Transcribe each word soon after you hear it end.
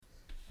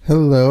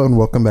Hello and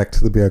welcome back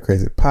to the Be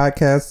Crazy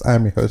podcast.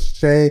 I'm your host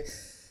Jay,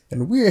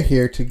 and we are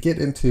here to get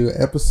into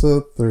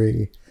episode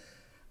 3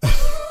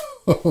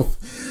 of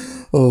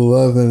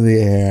Love in the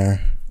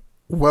Air.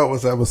 What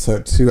was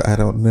episode 2? I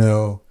don't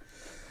know,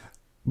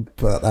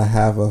 but I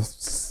have a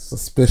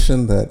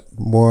suspicion that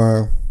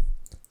more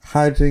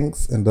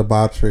hijinks and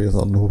debauchery is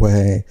on the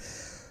way,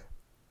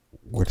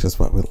 which is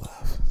what we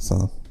love.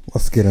 So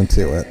let's get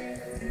into it.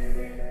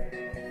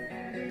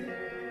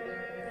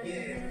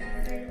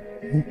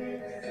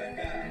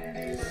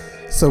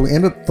 So we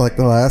ended like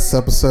the last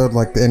episode,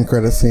 like the end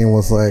credit scene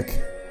was like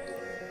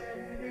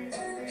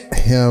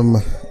him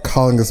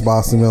calling his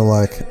boss and being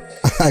like,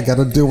 I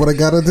gotta do what I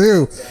gotta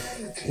do,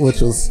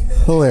 which was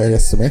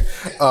hilarious to me.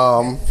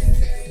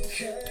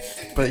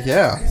 But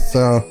yeah,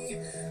 so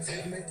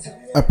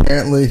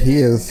apparently he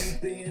is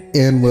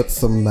in with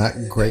some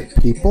not great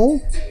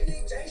people,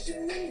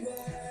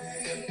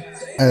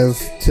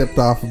 as tipped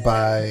off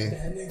by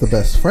the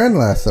best friend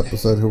last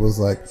episode, who was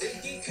like,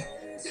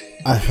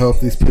 I hope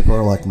these people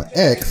are like my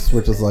ex,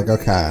 which is like,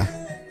 okay,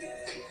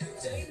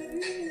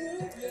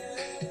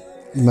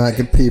 not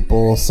good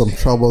people, some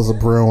troubles are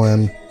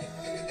brewing.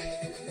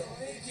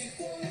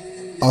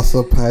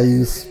 Also,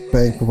 Phayu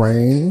spanked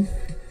Rain.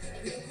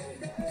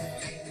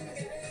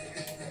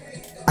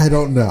 I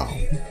don't know,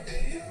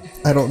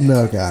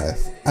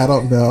 guys. I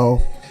don't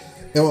know.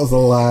 It was a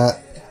lot.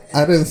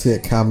 I didn't see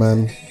it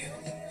coming.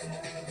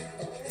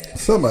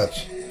 So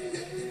much.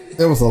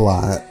 It was a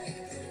lot.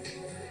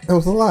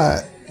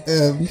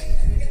 And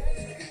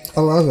I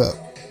love it.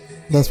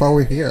 That's why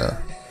we're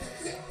here.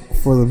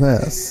 For the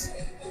mess.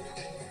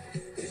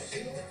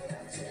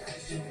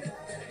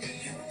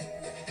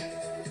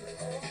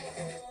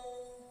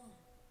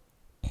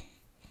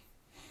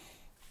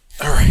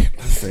 Alright,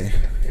 let's see.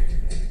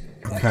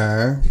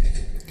 Okay.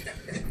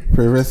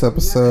 Previous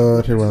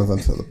episode, he runs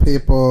into the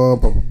people.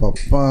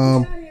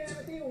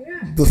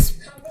 The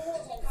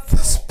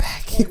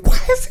spanking. Why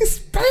is he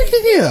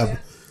spanking him?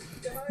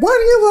 Why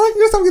do you let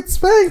yourself get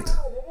spanked?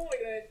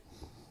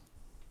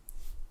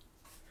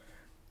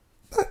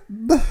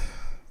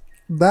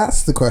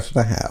 That's the question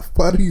I have.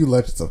 Why do you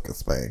let yourself get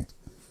spanked?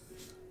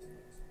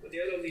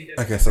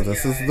 Okay, so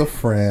this is the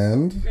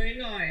friend.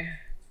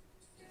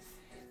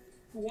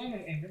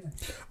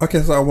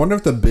 Okay, so I wonder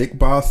if the big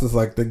boss is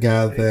like the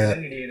guy that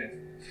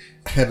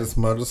had his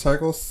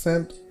motorcycle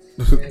sent.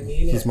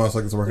 His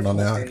motorcycle's working on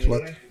now,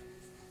 actually.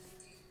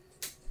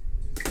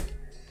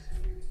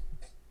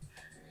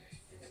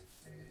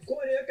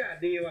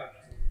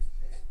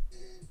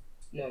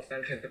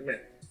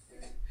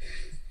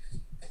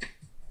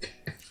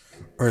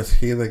 Or is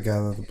he the guy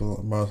that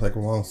the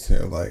motorcycle wants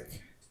to?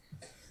 Like,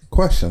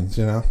 questions,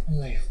 you know?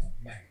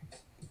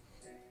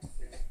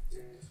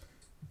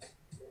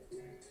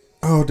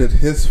 Oh, did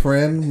his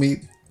friend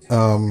meet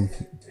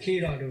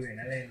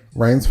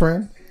Rain's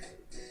friend?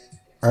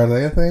 Are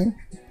they a thing?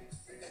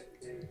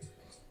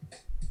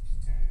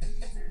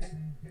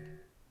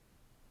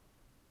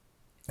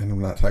 And I'm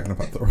not talking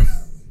about the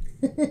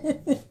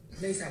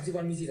ใน30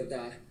วันมี4สัปด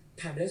าห์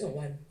ผ่านไปแล้ว2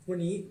วันวัน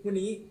นี้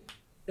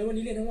แล้ววัน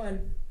นี้เรียนทั้งวัน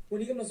วัน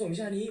นี้กำลังส่งวิ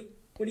ชานี้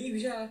วันนี้อีก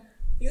วิชา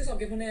นี่ก็สอบ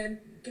เก็บคะแนน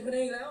อี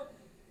กแล้ว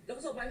แล้ว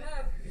ก็สอบปลายภา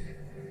ค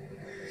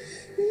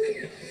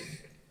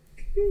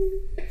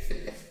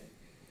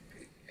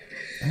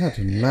I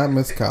do not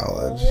miss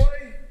college.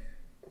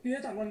 นี่ถ้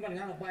าตัดวันก่อนง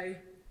านออกไป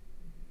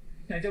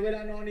ไหนจะเวล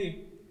านอนอีก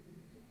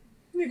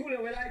นี่กูเหลื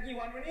อเวลากี่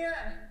วันวะเนี่ย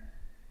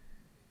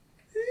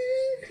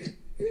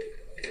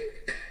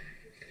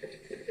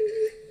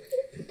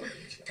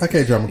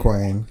Okay, drama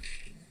queen.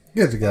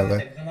 Get together.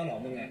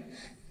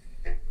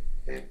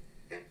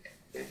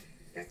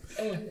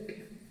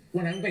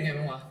 วันนั้นเป็นไง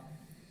บ้างวะ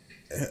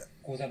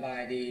กูสบา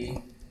ยดี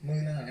มือ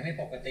หนังไม่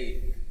ปกติ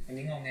วัน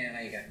นี้งงแงอะไร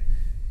อีกอะ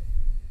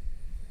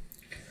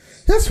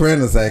His friend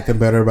is acting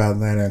better about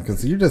that because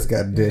you just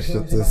got dished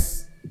at this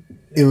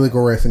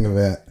illegal racing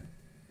event.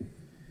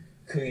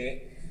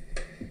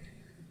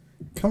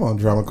 Come on,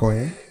 drama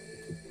queen.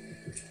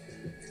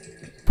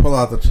 Pull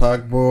out the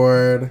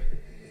chalkboard.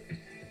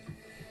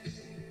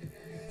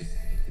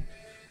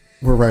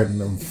 We're writing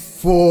them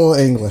full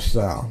English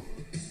now.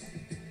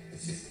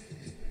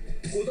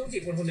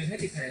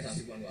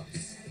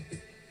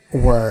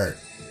 Word.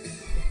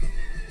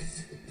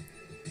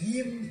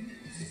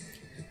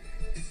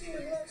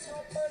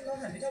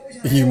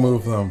 You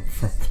move them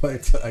from play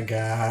to a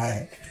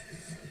guy.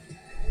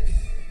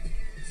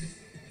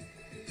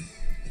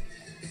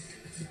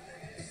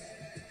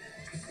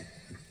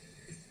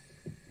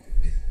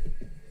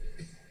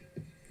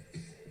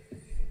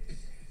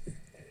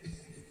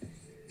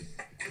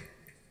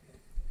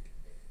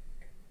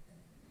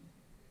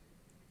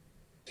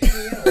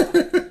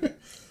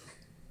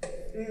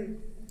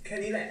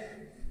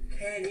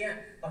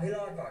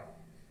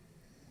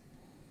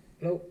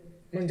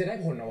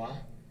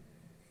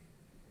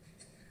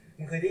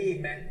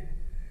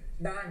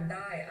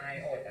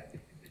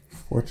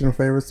 Fortune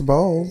favors the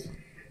bold.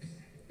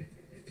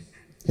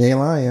 He ain't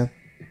lying.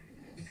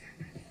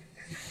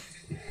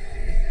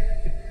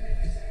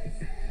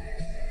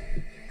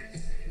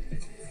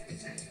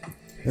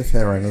 His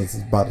handwriting is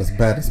about as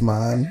bad as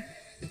mine.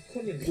 ค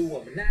นอย่างดู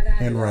มันหน้าด้าน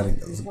Handwriting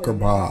is ไม่เลว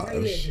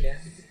garbage. คนเนี้ย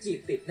จีบ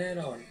ติดแน่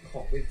นอนข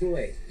องไปด้ว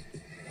ย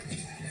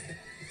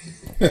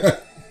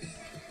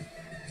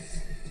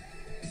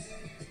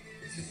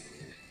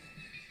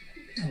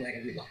ทำอะไรกั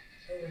นอยู่วะ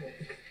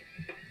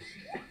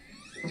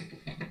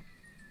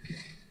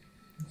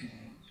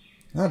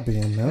Not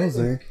being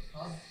nosy.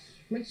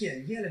 มันเขียน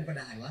เหี้ยอะไรกระ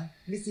ดาษวะ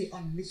มิซิอ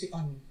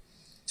อน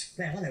แป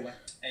ลว่าอะไรวะ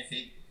ไอ้ฟิ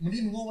กมึง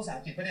โง่ภาษา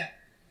อังกฤษปะเนี่ย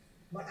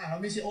มันอ่านว่า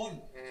มิซิออน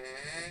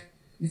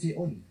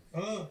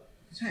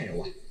ใช่เหรอ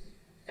วะ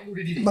ดู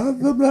ดีๆ Not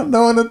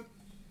knowing it.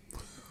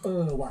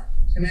 ว่ะ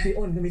ใช่ไหมมิซิอ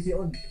อนก็มิซิอ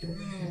อน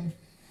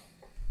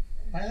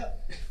ไปแล้ว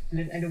เ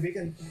ล่นไอโดวิก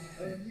กัน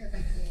เนี่ยไป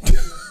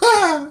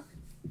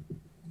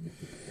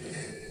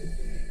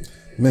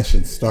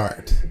Mission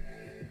start.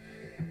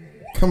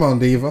 Come on,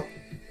 Diva.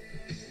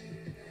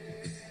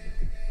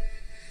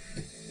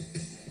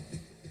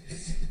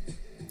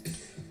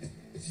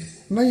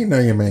 Now you know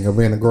your man gonna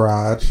be in the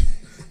garage.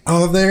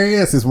 Oh, there he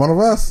is. He's one of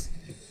us.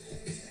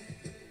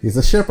 He's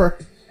a shipper.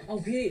 เอา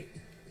พี่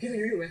พา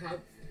ยุอยู่ไหมครับ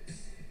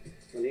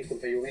วันนี้คุณ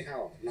พายุไม่เข้า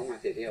น้องมา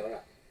เสียเที่ยวแล้ว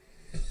ล่ะ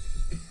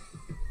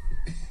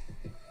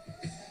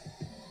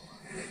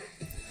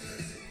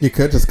You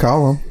could just call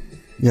him.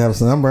 You have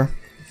his number.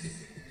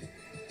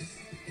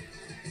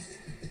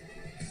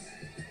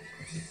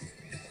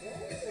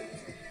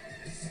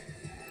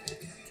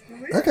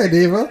 Okay,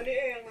 Diva. นี่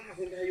เองมาหา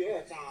คุณพายุเหร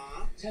อจ๊ะ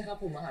ใช่ครับ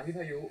ผมมาหาพี่พ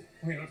ายุ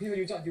ผมเห็นรถพี่พา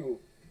ยุจอดอยู่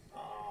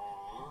อ๋อ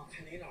คั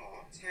นนี้เหรอ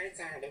ใช่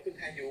จ้ะรถคุณ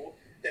พายุ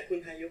แต่คุณ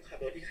พายุขับ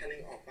รถอีกคันหนึ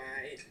งออกไป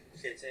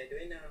เสียใจด้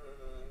วยนะ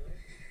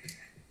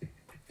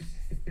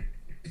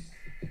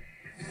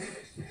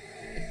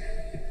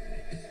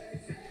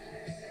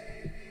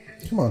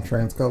Come on,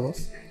 Transcolors.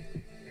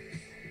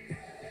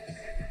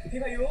 พี่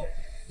พายุ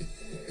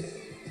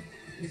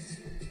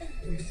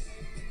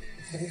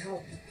จะไม่เข้า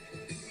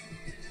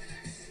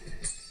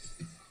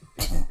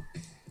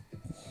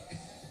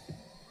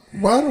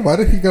Why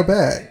did he go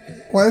back?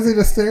 Why is he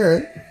just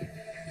staring?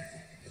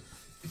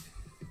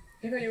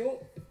 พี่พายุ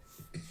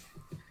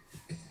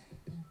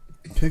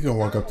He gonna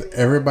walk up to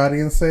everybody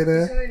and say ใ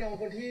ช่ that? น้อง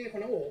คนที่คน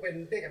น้องโหเป็น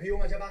เด็กกับพี่ยุ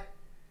มาใช่ปะ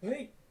เฮ้ย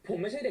ผม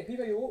ไม่ใช่เด็กพี่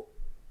พายุ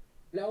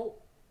แล้ว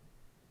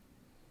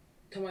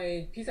ทำไม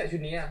พี่ใส่ชุ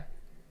ดนี้อ่ะ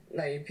ไห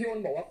นพี่อ้น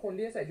บอกว่าคน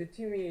ที่ใส่ชุด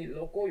ที่มีโล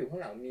โก้อยู่ข้า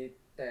งหลังมี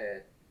แต่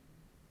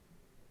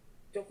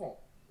เจ้าของ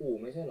อู่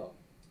ไม่ใช่เหรอ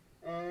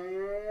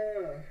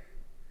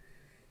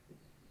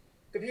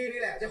ก็พี่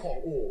นี่แหละเจ้าของ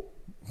อู่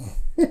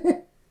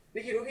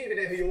นี่คิดว่าพี่เป็นเ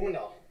ด็กพายุมันเห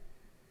รอ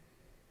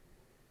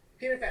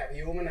พี่เป็นแฝดพา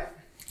ยุมันอ่ะ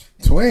วั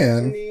น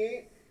Twin? นี้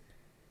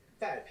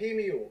แฝดพี่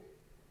มีอยู่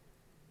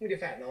มึงจะ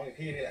แฝดน้องอีก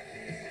พี่นี่แหละ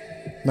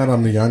Not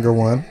I'm the younger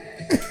one.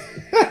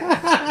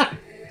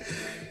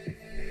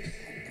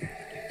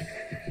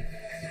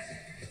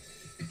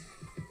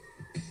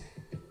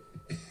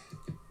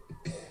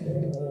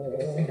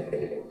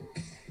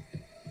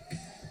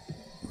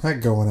 Not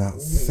going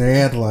out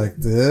sad like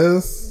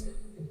this.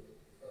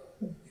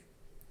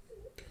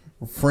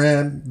 The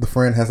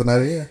friend has an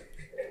idea.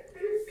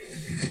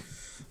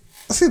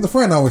 See, the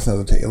friend always has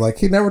a idea. Like,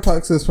 he never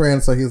talks to his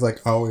friend, so he's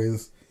like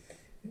always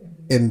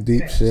in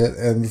deep shit.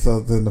 And so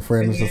then the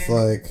friend is just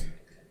like,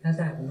 หน้า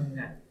ตาของมึง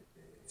อ่ะ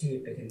จีบ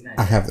ไปถึงไหน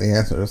I have to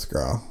answer this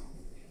girl.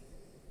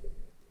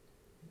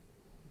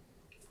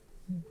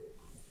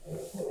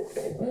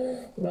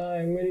 ได้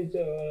ไม่ได้เจ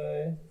อเล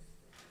ย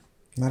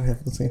Not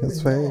having seen his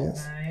ไง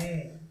face.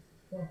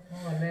 ว่าข้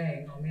อแรก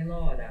เอาไม่ร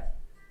อดอ่ะ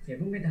เดี๋ยวเ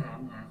พิ่งไปถาม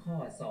หาข้อ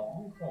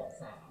2ข้อ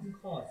3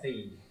ข้อ4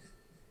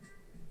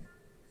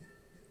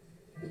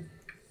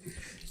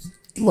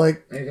 Like,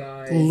 ไอ้กา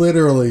ย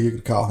literally, you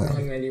could call ทำ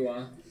him. ไงดีวะ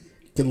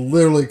You could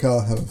literally call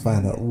him and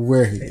find out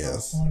where he ไปเอา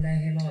is. ข้อแรก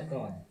ให้รอด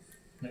ก่อน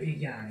แล้วอีก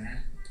อย่างนะ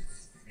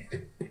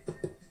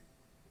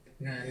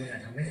งานมึงอ่ะ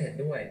ทำไม่เสร็จ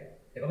ด้วย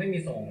แต่ก็ไม่มี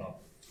ส่งหรอก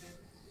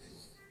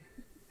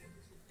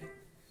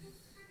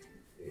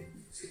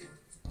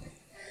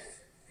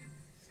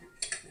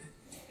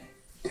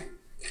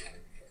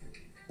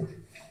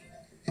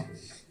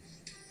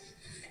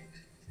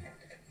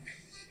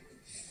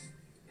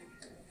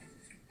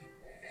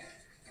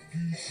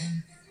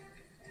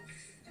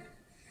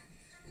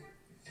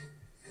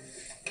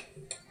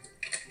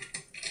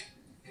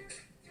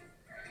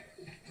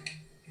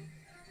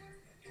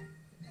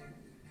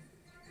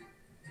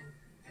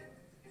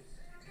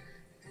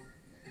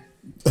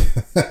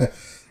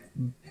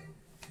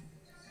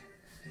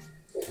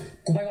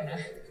กูไปก่อนนะ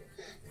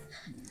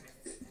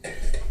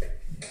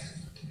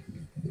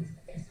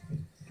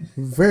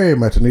Very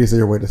much an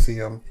easier way to see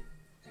him.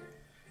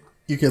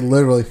 You can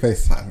literally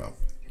FaceTime him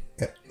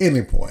at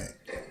any point.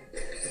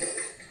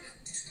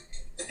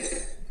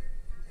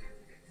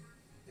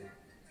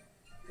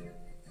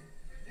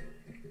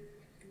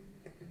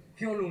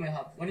 พี่อ้นรู้ไหมค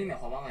รับว่านี่หมาย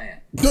ความว่าไงอ่ะ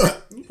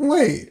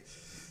Wait,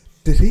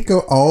 did he go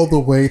all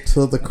the way to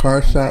the car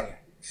shop?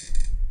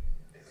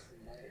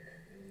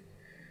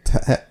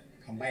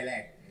 คำใบ้แร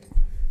ก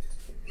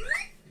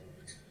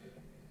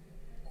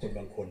คนบ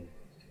างคน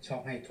ชอ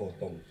บให้โทร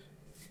ตรง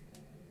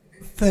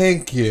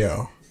Thank you.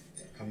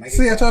 คำใบ้ที่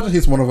See, I told you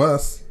he's one of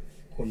us.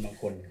 คน คนบาง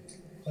คน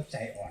ก็ใจ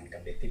อ่อนกั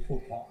บเด็กที่พูด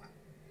เพราะ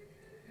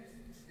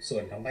ส่ว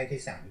นคำใบ้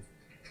ที่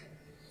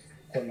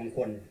 3คนบางค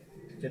น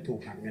จะถูก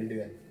หักเงินเดื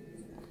อน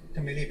ถ้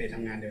าไม่รีบไปท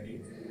ำงานเดี๋ยวนี้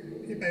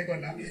พี่ไปก่อน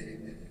นะ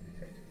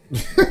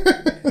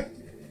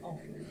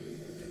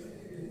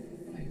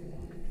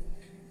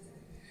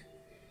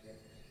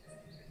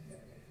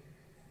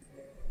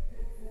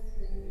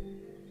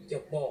อย่า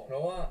บอกน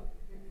ะว่า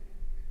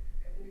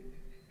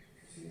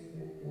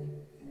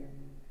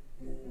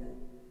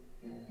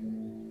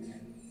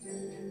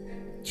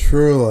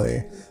Truly.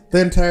 The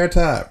entire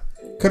time.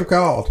 Could have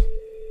called.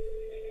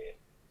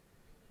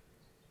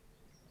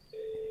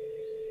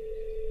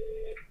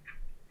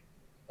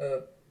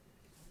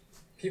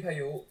 พี่พา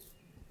ยุ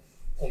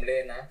ผมเล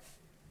นนะ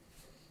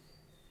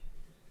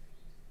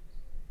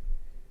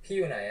พี่อ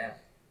ยู่ไหนอะ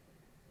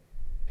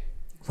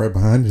Right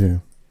behind you.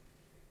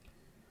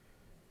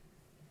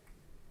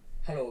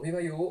 ฮัลโหลพี่พ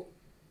ายุ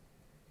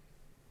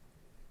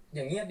อ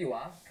ย่างเงียบดิว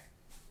ะ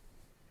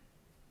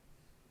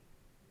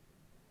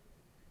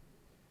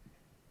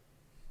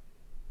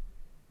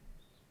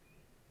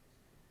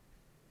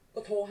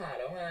ก็โทรหา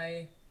แล้วไง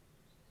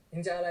ยั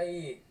งจะอะไร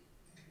อีก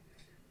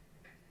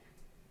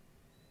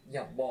อ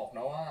ย่าบอกน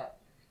ะว่า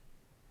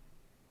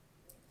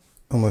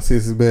Unless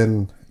he's been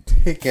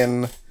taken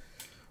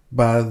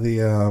by the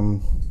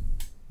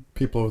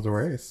people of the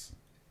race.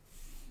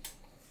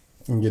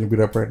 I'm getting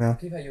beat up right now.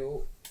 พี่พายุ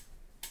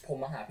ผม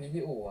มาหาพี่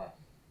ที่อู่อะ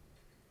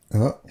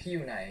Oh. พี่อ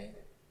ยู่ไหน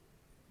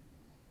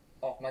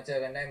ออกมาเจอ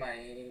กันได้ไหม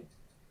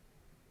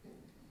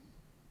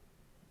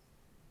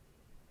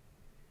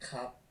ค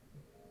รับ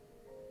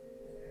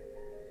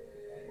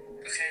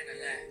ก็แค่นั้น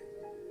แหละ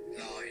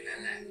รออยู่นั่น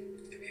แหละ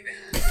เดี๋ยวพี่ไป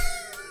หา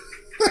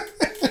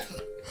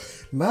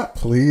Not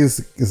please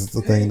is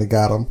the thing that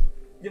got him.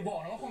 อย่าบอก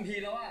นะว่าคอมพี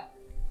แล้วอะ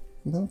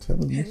Don't tell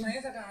เห็น me. ไหม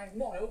สกาย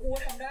บอกแล้วว่ากูว่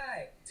าทำได้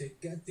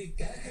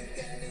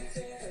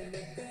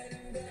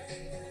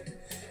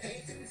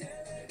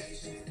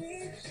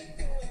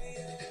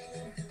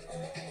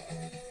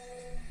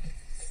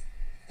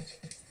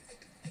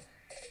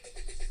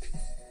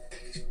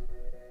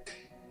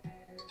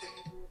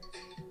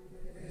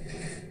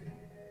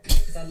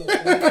สรุป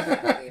ว่า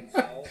เกมเข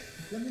า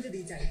แล้วมึงจะ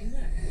ดีใจเพื่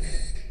อ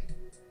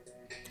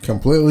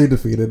Completely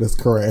defeated is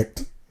correct.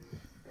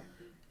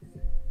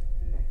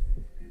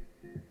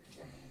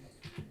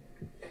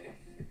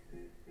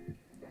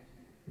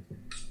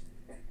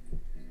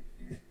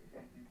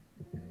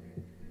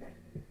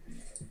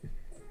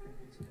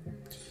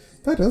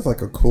 That is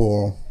like a cool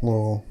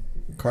little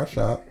car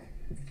shop.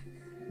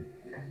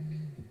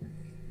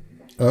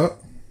 Oh.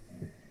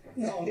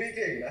 น้องนี่เ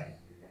ก่งนะ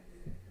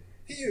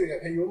พี่อยู่กับ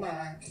พายุมา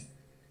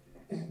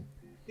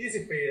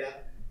20 ปีแล้ว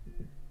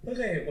เพิ่งเ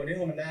คยเห็นคนที่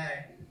ทนมันได้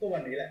ก็วั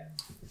นนี้แหละ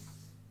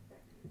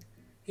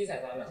พี่สาย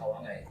ฟ้าหมายความว่า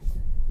ไง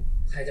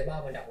ใครจะบ้า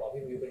มันดักรอ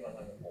พี่พายุเป็นวัน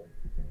ๆเหมือนผม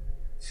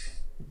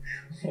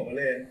โหเ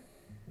ลน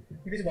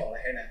พี่จะบอกอะไร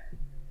ให้นะ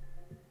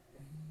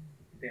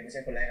เรียนไม่ใช่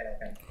คนแรกกันแล้ว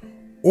กัน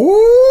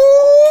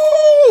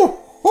Ooh!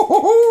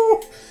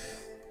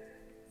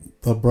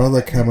 The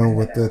brother coming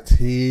with the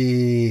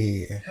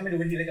tea. ถ้าไม่รู้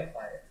วิธีเล่นกับไฟ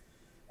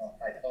ไ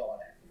ฟจะก็อ่อน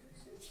แหละ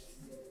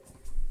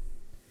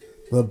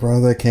The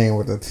brother came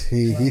with the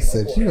tea. He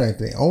said, "You ain't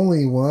the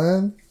only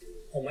one.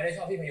 ผมไม่ได้ช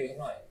อบพี่พายุสัก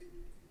หน่อย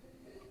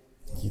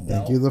You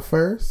think you the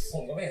first?" ผ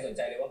มก็ไม่เห็นสนใ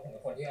จเลยว่าผมเป็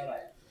นคนที่อะไร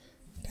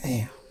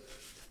Damn.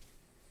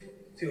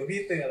 ถือว่าพี่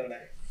เตือนแล้วน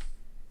ะ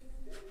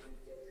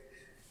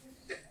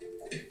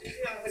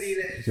มาพอดีเ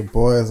ลย Your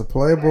boy is a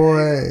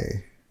playboy.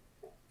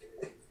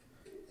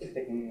 เ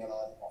ด็กมึงรอ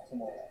2 ชั่ว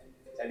โมงแล้ว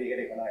ใจดีกับ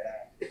เด็กมาหน่อยได้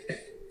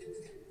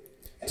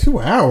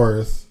 2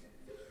 hours?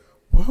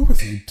 What was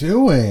he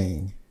doing?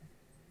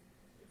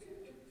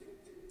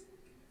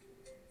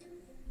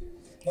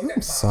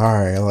 I'm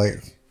sorry. Like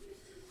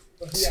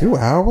 2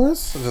 hours?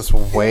 Just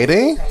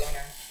waiting?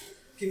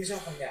 พี่ไม่ชอ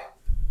บคำหยาบ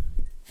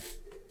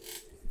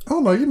Oh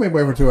no, you may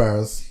wait for 2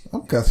 hours.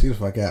 I'm cussing you the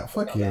fuck out.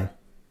 Fuck you.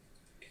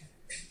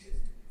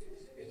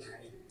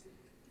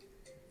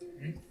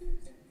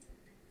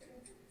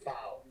 เปล่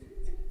า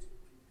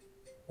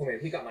ผมเห็น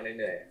พี่กลับมาเห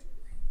นื่อย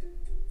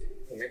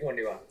ๆผมไม่ควร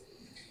ดีกว่า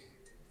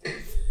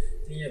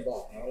นี่อย่าบอ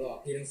กนะว่ารอ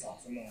พี่ตั้ง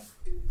2 ชั่วโมง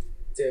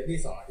เจอพี่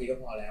2 นาทีก็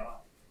พอแล้วอะ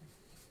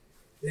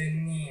เล่น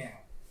เนี่ย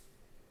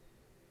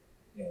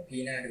เดี๋ยวพี่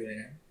น่าดูเลย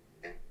นะ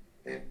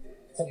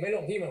ผมไม่หล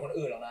งพี่เหมือนคน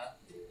อื่นหรอกนะ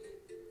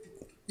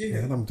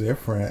Man, I'm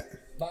different.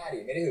 บ้าดิ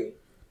ไม่ได้ถึง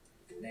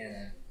แน่น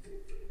ะ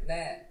แ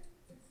น่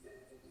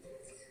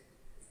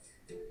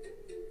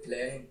เ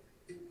ล่น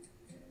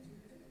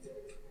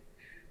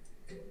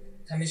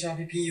ถ้าไม่ชอบ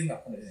พี่ยุ่งกับ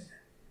คนอื่นน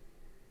ะ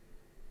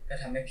ก็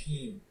ทำให้พี่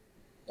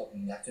ตกหลุ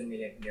มรักจนมี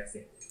เรื่องเดียวสิ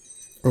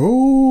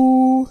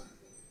Ooh.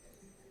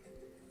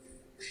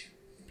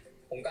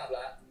 ผมกลับล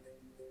ะ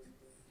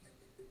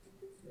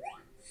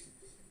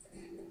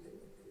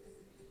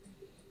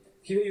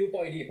พี่พายุป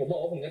ล่อยดิผมบอก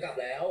ว่าผมจะกลับ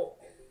แล้ว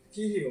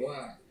พี่หิวอ่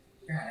ะ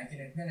ไปหาอะไรกิน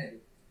เพื่อนหน่อยดิ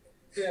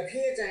เผื่อ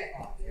พี่ใจ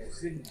อ่อนเร็ว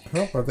ขึ้น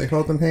Oh, are they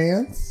holding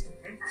hands?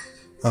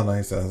 Oh no,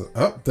 he says,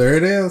 "Oh, there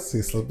it is."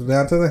 He slipped it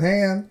down to the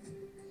hand.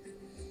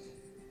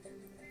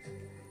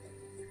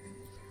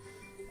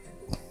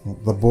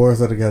 The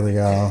boys are together,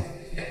 y'all.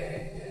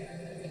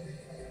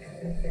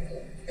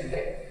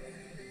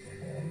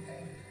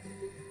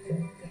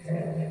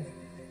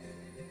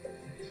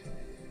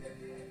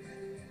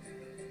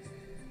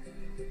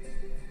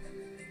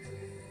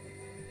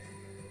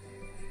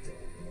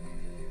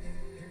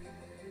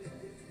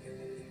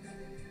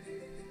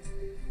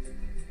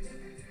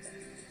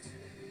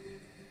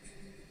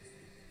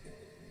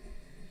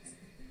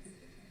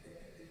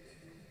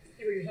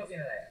 พี่วิวชอบกิน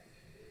อะไรอะ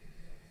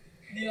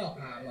นี่หลอก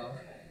ถามเหรอ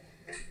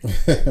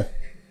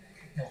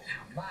หลอกถา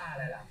มบ้าอะ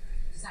ไรล่ะ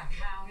สั่ง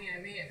ข้าวเนี่ย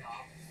ไม่เห็นเหรอ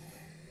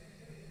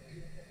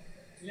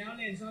แล้วเ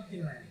รนชอบกิน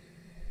อะไร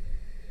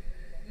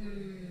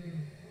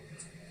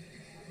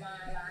มา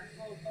ร้าน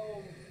ข้าวต้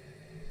ม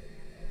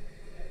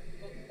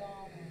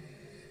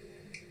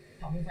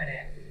ทำมุ้งไฟแด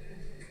ง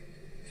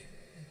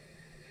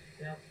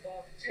แล้วก็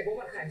ไข่โป๊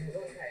ผัดไข่ไข่โ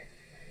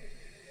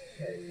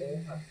ป๊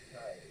ผัดไ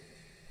ข่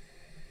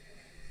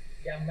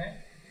ยำไหม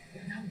ย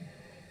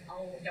ำเอา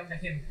ยำกระ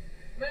เทียม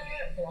ไม่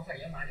ผมเอาไข่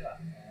เยี่ยวม้าดีกว่า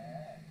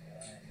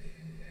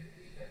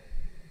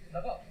แล้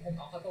วก็ผมเ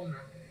อาข้าวต้มน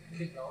ะ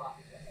ดิบแล้วอ่ะ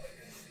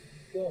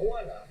กลัวอ้ว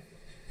นเหรอ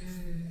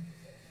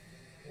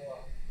กลัว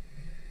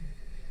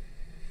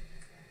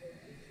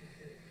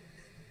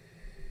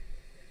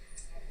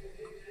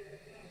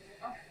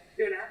เ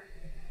ดี๋ยวนะ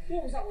พี่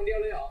ผมสั่งคนเดียว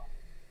เลยเหรอ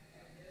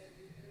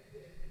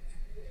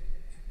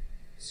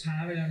ช้า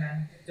ไปแล้วนะ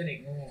เจ้าเด็ก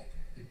โง่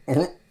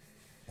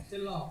จะ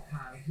หลอกถ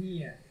ามพี่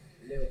อ่ะ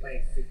เร็วไป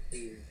10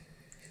 ปี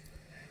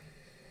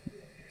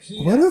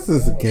What is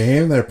this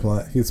game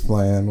he's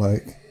playing?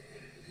 Like,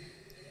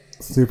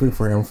 Stupid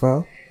for Info?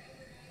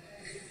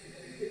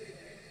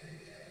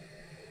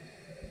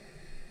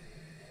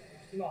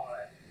 พี่มองอะไร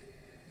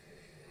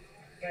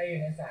ใกล้อยู่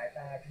ในสายต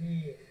าพี่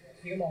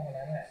ก็มองคน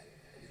นั้นแหละ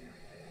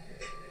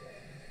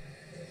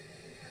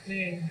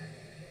นี่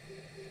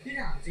พี่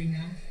ถามจริงน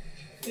ะ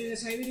เจจะ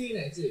ใช้วิธีไหน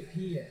จีบ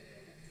พี่อ่ะ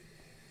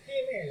พี่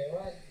ไม่เห็นเลย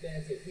ว่าเจจ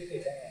ะจีบพี่ติ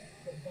ดได้ไง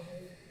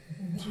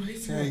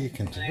Say how you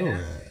can do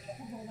it.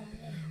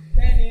 แ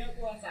ค่นี้ก็ก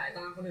ลัวสายต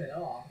าคนอื่นแล้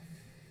วหรอ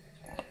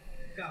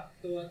กับ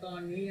ตัวตอ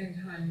นนี้ยัง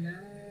ทันนะ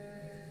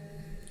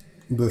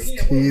This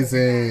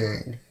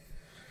teasing.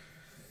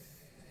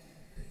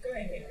 ก็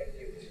เห็นกันอ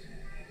ยู่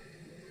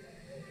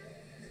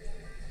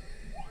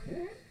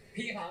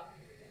พี่ครับ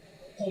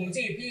ผม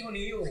จีบพี่คน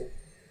นี้อยู่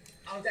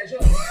เอาใจช่ว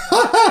ยผม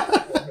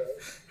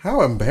How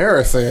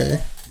embarrassing.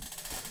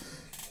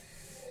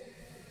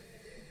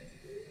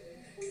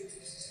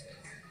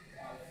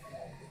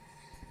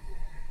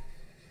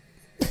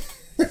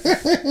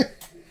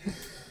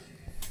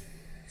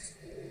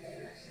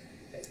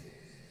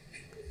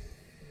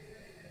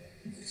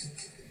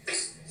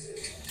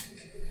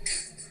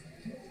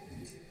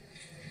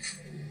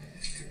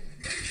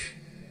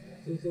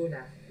สู้ๆน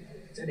ะ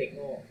เจ้าเด็กโ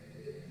ง่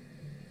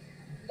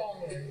ต้องเ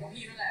ลยของ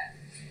พี่นั่นแหละ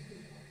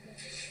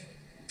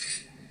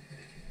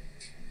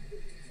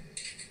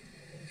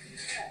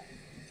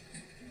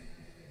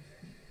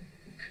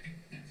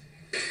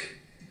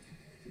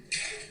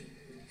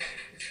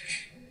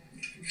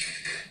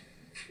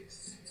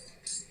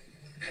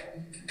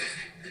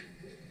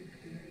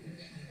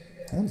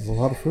That's a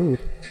lot of food.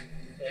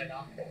 เขินเน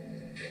าะ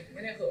ไม่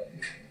ได้เขิน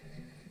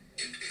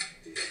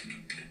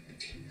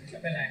จะ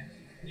เป็นไร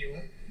หิว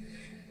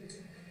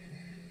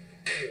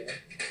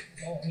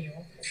โอ้หิว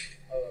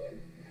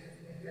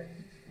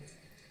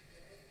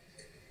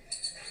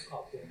ขอ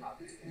บคุณครับ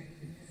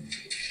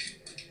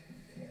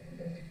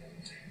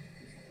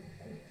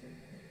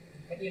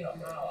ไม่กินหรอก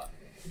ข้าวอ่ะ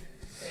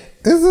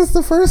Is this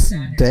the first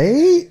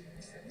date?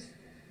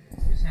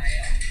 ไม่ใช่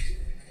อ่ะ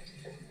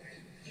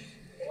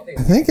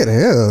I think it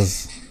is.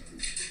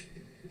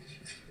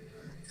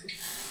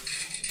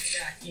 อย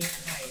ากกิน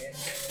ไข่เลย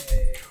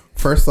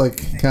First, like,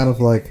 kind of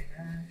like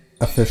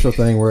official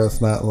thing where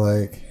it's not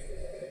like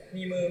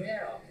มีมือไม่ใช่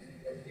หรอ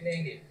กินเอง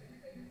ดิ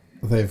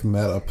they've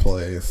met a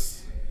place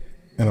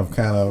and have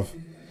kind of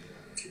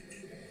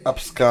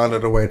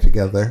absconded away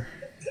together.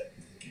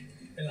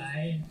 เป็นไร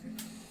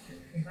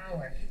กินข้าวไ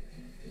หม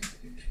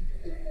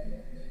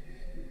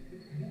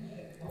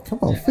Come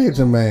on, feed your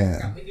กลับ man.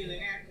 ไปกินเลย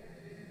ไง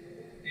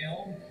เดี๋ยว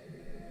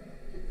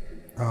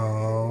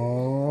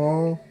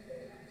Oh.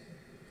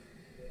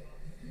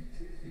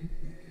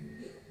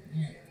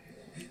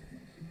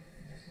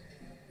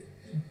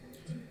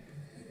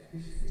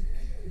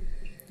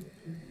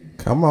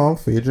 Come on,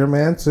 feed your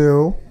man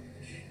too.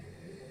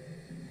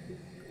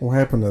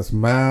 Wiping his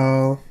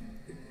mouth.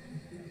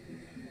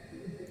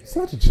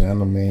 Such a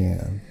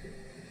gentleman.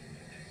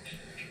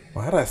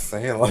 Why'd I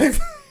say it like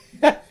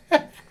that?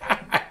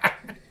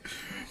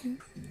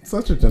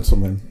 Such a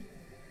gentleman.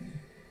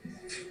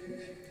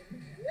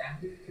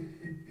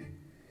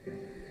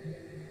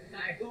 ห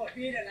ายโกรธ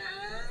พี่เถอะนะ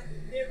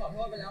พี่ขอโท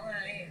ษไปแล้วไง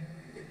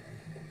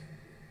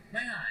ไ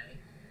ม่หาย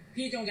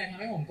พี่จงใจทำ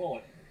ให้ผมโกร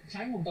ธใช้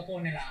ให้ผมตะโก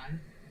นในร้าน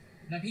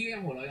แล้วพี่ก็ยั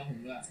งหัวเราะเยาะผม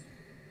ด้วย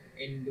เ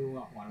อ็นดู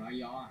กับหัวเราะ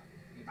เยาะ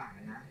ไม่ต่าง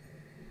กันนะ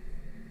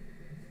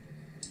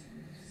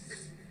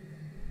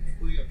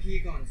คุยกับพี่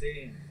ก่อนสิ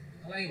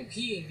อะไรของ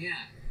พี่เนี่ย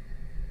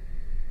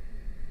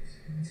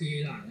ที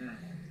หลังอ่ะ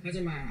ถ้าจ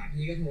ะมาหา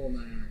พี่ก็โทรม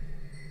า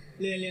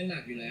เรียนหนั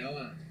กอยู่แล้ว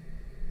อ่ะ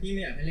พี่ไ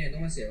ม่อยากให้เรียนต้อ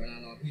งมาเสียเวลา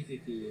รอพี่ฟ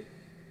รีๆ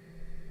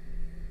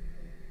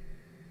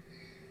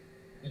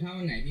แล้วถ้า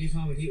วันไหนพี่เข้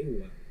าไปที่อู่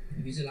อ่ะ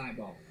พี่จะไลน์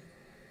บอก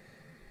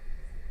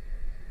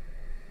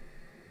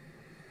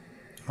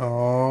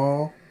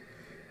Oh,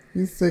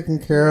 he's taking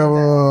care of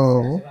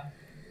him.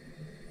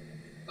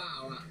 เปล่า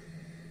อ่ะ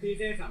พี่แ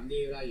ค่ขำดี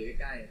เวลาอยู่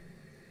ใกล้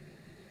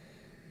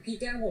ๆพี่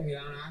แกล้งผมอยู่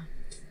แล้วนะ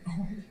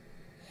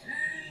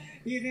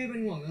พี่แค่เป็น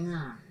ห่วงต่างห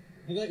าก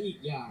แล้วก็อีก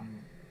อย่าง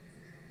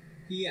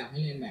พี่อยากให้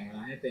เรียนแบ่งเวล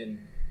าให้เป็น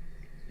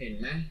เห็น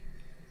ไหม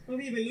ว่า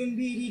พี่เป็นรุ่น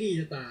พี่ที่ดี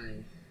จะตาย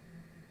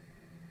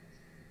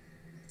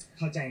เ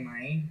ข้าใจไหม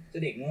จะ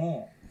เด็กโง่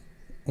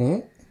Hmm?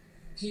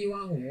 พี่ว่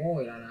าผมโง่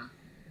อยู่แล้วนะ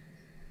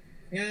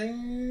งั้น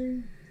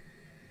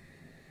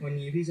วัน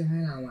นี้พี่จะให้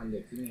รางวัลเด็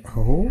กที่นี่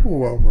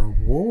Oh, a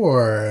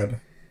reward.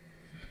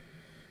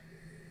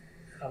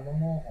 คำว่า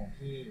โง่ของ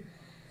พี่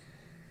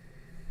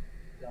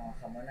ลองเอา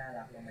คำว่าน่า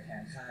รักลงมาแท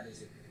นค่าดู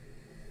สิ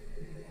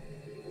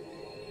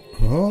เ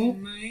ห็ Huh?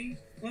 นไหม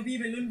ว่าพี่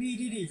เป็นรุ่นพี่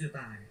ที่ดีจะ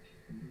ตาย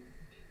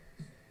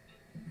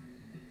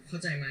เข้า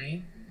ใจไหม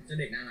เจะ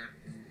เด็กน่ารัก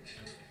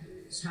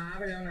ช้าไ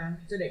ปแล้วนะ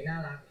เจะเด็กน่า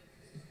รัก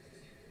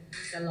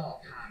จะหลอก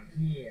ถาม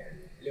พี่อะ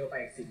เร็วไป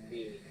อีก10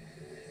 ปี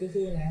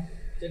สู้ๆนะ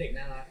เจะเด็ก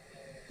น่ารัก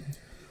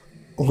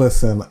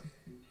Listen,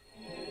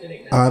 เจะเด็ก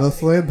น่ารัก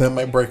honestly, that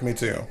might break me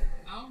too.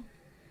 เอ้า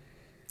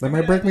That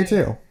might break me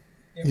too.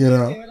 อย่า You ไป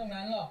know? ไว้ตรง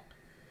นั้นหรอก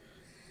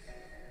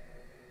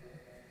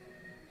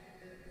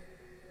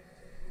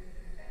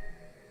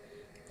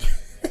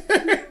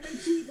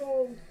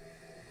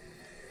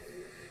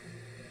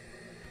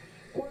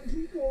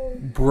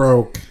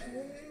Broke.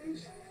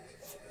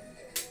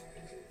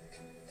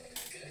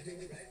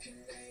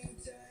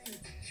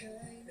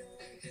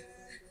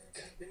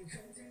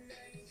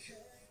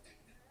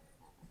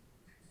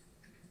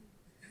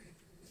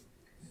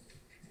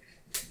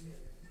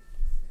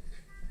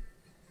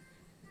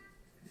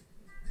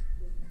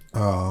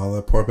 Oh,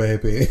 that poor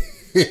baby.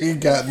 He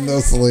got no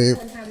sleep.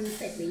 คนทำเ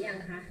สร็จหรือยัง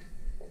คะ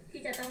ที่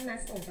จะต้องนัด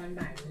ส่งตอน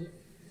บ่ายนี้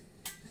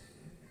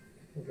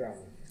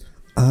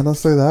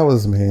Honestly, that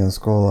was me in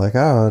school. Like,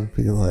 I would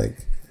be like,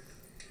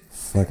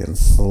 fucking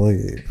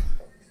sleep.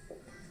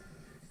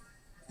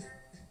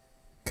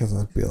 Because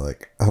I'd be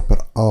like up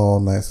at all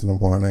nights in the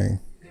morning.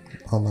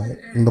 All night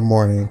in the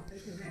morning.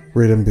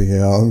 Reading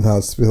BL. And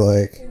I'd just be ค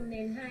like, รูเ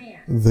น้นให้อ่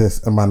ะ this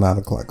in my 9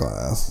 o'clock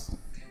class.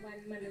 วัน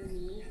มะรืน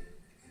นี้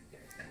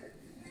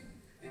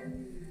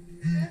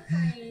ถ้าใคร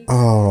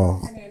Oh,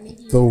 คะแนนไม่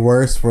ดี the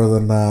worst for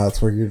the nods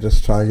where you're just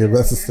trying your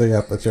best to stay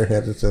up, but your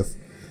head is just,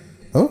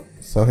 oh,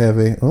 so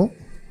heavy. Oh.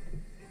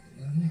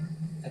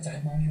 อาจาร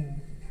ย์มองอยู่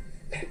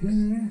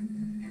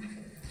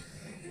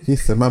He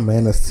said, my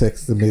man is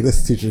texting me. This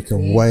teacher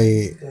can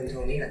wait. เดินโทร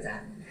นี่แหละจ้ะ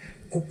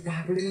กุบปา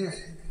กไปเลยมึงอะ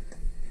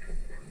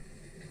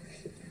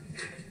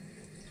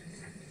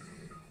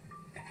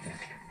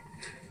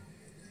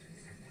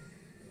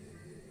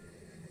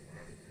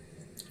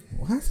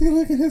Why is he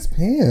licking his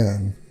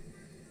pen?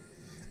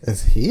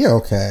 Is he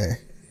okay?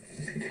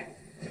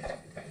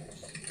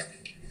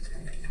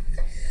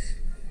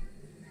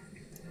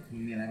 มึ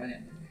งมีอะไรปะเนี่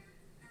ย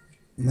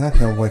Not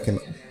him waking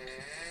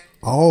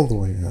all the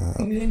way up.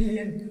 มึงเรียนดีเ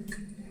รียน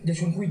เดี๋ยว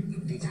ชวนคุย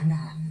เดี๋ยวจานด่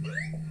า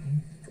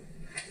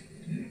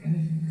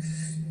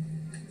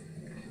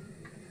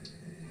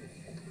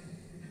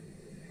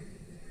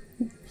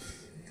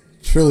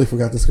Truly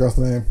forgot this girl's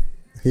name.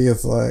 He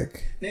is like,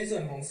 ในส่ว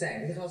นของแสง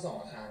ที่เข้าส่อง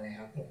อาคารนะค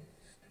รับ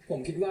ผม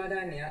คิดว่าด้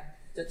านเนี้ย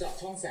จะเจาะ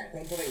ช่องแสงเ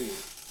พิ่มเข้าไปอีก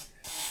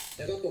แ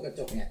ล้วก็ตัวกระ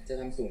จกเนี่ยจะ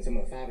ทำสูงเสม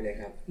อฝ้าไปเลย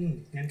ครับ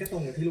งั้นก็ตร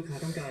งกับที่ลูกค้า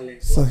ต้องการเลย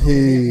so he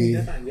ห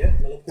น้าต่างเยอะ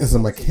มารบกวน is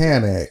a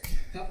mechanic.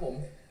 ครับผ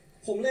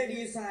มเลยดี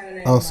ไซน์ใน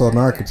Also an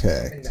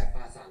architect. เป็นแบบป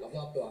ราสาทร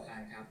อบๆตัวอาคา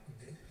รครับ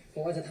เพรา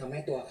ะว่าจะทำให้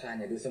ตัวอาคารเ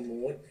นี่ยดูส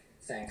มูท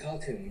แสงเข้า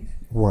ถึง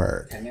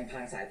Word. แถมยังพร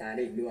างสายตาไ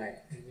ด้อีกด้วย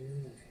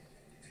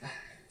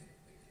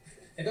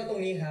แล้วก็ตร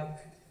งนี้ครับ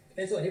ใน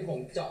ส่วนที่ผม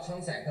เจาะช่อ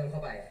งแสงเพิ่มเข้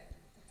าไป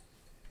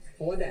เพ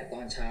ราะว่าแดดต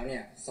อนเช้าเนี่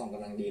ยส่องก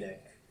ำลังดีเลย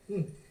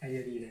ไอเดี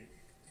ยดีเลย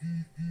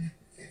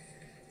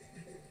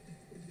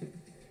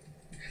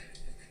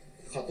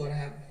ขอตัวนะ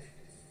ครับ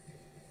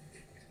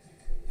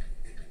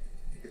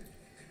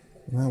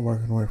Not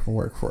working away from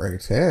work for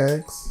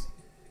 8X.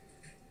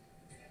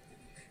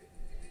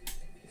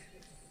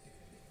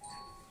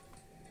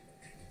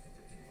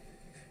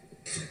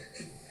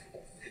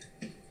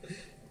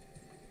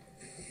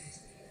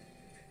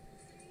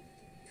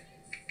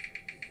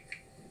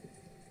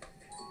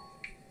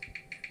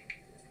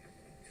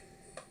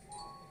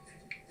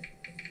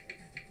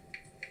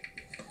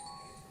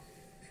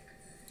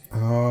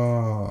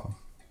 Oh.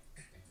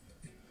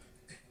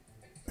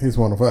 He's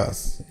one of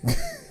us.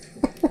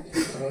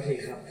 ขอโทษที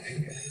ครับ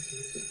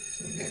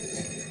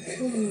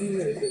เห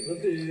นื่อยสุดก็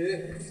ดี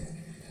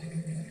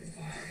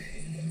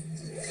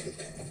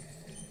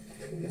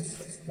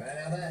ไปแ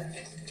ล้วแม่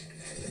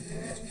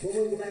พวก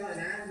มึงกูไปก่อน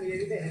นะ มีเ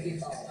รื่องพิเศษให้ติด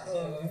ต่อป่ะ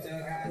เจอ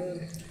กัน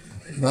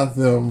Not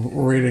them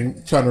reading,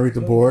 trying to read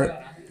the board,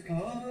 เ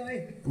ฮ้ย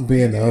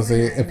being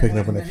nosy, and picking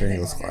up an extra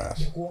English class.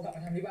 กูกลับมา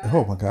ทำที่บ้าน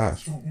Oh my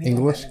gosh.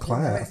 English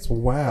class.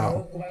 Wow.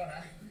 กูไปก่อนน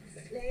ะ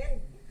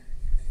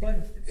เปิ้ล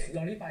เร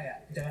ารีบไปอ่ะ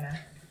เจอกันนะ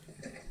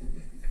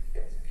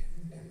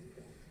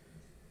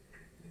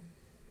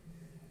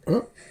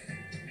Oh.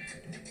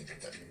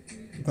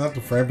 Not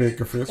the friend being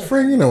confused.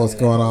 Friend, you know what's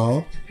going on.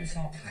 ไม่ช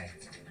อบใคร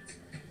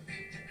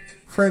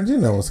Friend, you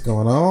know what's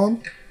going on.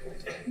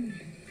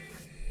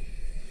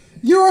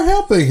 You are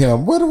helping him.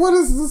 What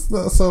is this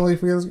suddenly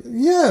feels?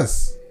 Yes.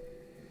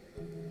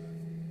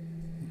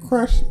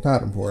 Crush, not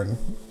important.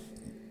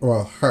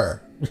 Well, her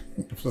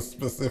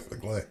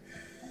specifically,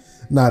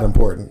 not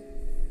important.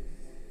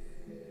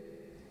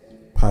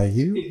 ติด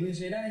Phayu, มือใ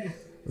ช้ได้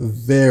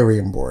very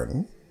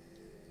important.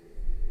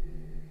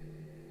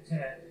 ใช่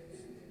ไหม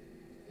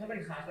ถ้าเป็น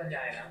คลาสบรรย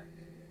ายนะ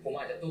ผมอ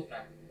าจจะตุ๊บน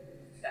ะ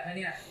แต่ถ้าเ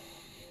นี่ย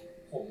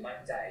ผมมั่น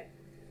ใจ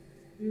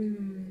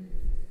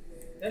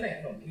แล้วไหนข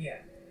นมพี่อ่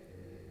ะ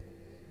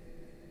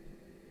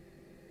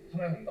ทำไ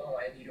มผมต้องเอาไ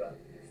ว้ให้พี่ด้วย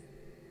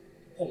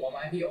ผมเอามา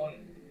ให้พี่อ้น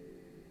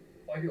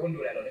เพราะให้พี่อ้นดู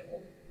แลรถให้ผ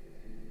ม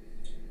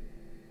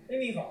ไม่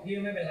มีของพี่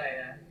ก็ไม่เป็นไร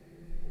นะ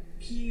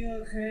พี่ก็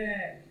แค่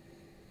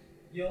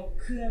ยก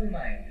เครื่องให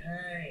ม่ใ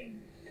ห้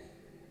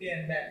เปลี่ยน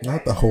แบบ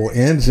Not the whole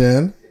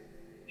engine.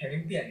 แถมยั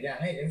งเปลี่ยนยาง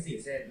ให้อีกทั้ง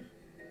4 เส้น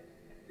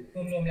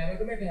รวมๆแล้วมัน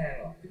ก็ไม่แพง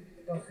หรอก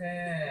ก็แค่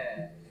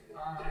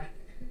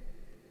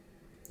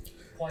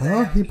พอใจ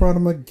Oh, he brought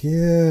him a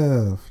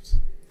gift.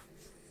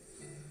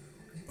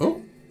 Oh.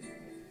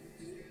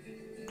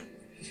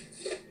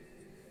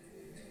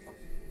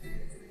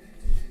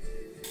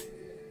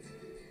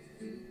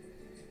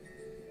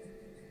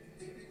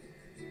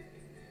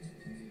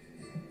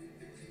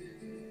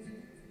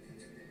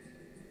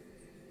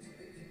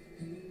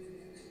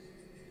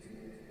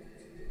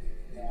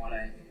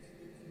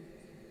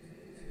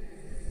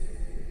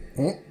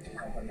 Oh. เ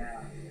อาคนหน้า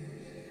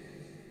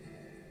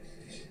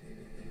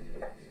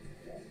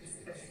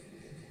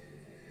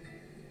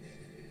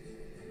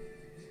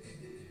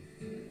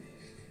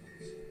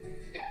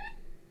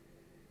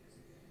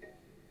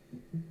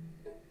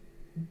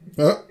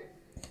Oh.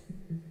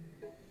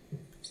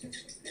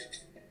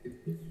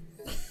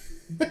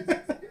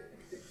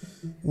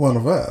 One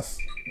of us.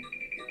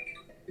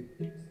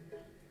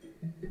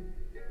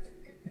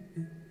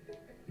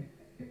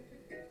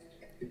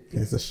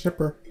 He's a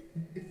shipper.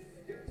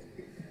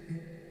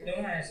 แล้ว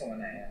นายส่งวัน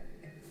ไหนอ่ะ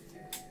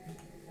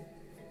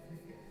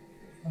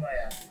ทำไม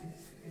อ่ะ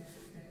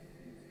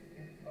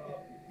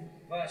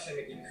ว่าชวนไป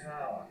กินข้า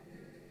วอ่ะ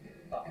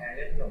ตอบแทนเ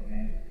รื่องขนมไง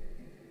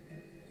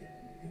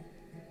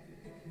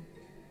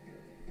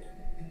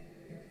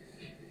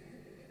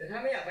แต่ถ้า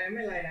ไม่อยากไปไม่เ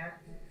ป็นไรนะ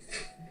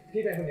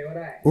พี่ไปคนเดียวก็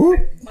ได้ Ooh.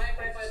 ไป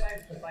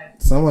ผมไป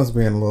Someone's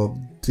being a little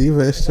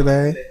diva-ish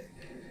today.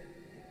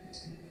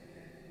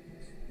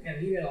 งั้น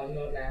พี่ไปรอที่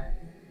รถนะ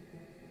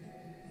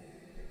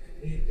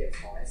รีบเก็บ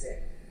ของให้เสร็จ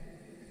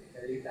จะ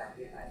รีบตาม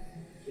พี่ไป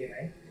โอเคไหม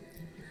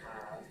ค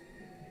รับ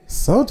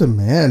So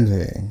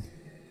demanding.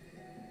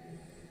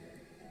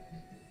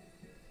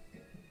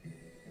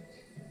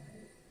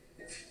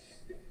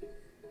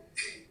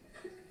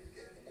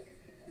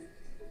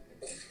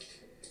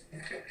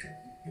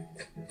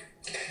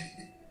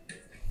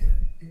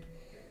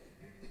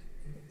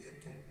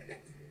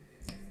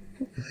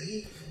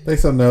 They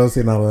so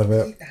nosy and I love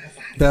it.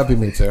 That'd be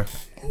me too.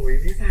 โอ้ย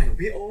พี่สาวของ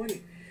พี่โอน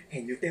เห็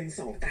นอยู่เต็ม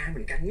2 ตาเห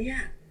มือนกันเนี่ย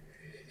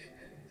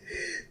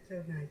เจ้า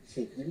นาย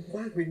ฉีกยิ้มก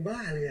ว้างเป็นบ้า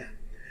เลยอ่ะ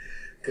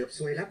เกือบซ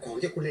วยรับของ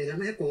จากคุณเลยแล้ว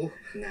แม่กู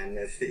นั่น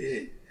น่ะสิ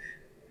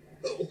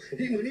โอ้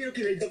พี่มือนี่เรา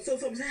กินอะไร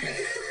ส้มๆแซ่บ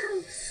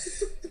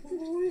โอ้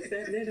ยแซ่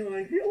บแน่นอน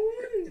พี่โอ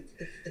น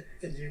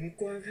ยิ้ม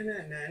กว้างขนา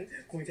ดนั้น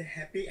คงจะแฮ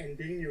ปปี้เอน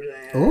ดิ้งอยู่แ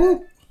ล้ว Ooh.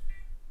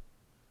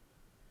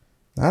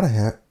 Not a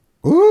hat.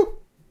 Ooh.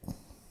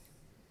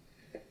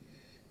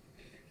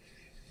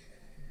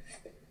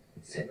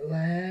 เสร็จแ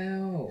ล้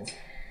ว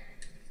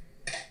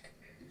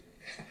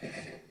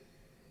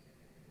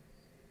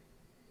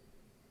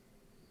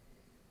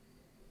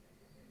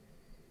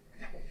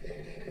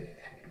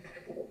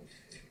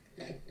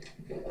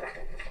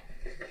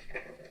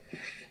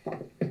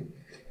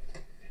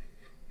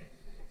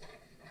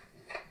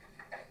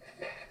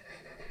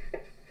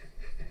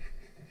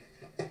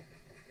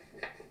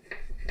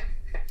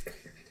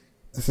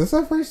Is this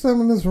our first time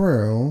in this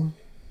room?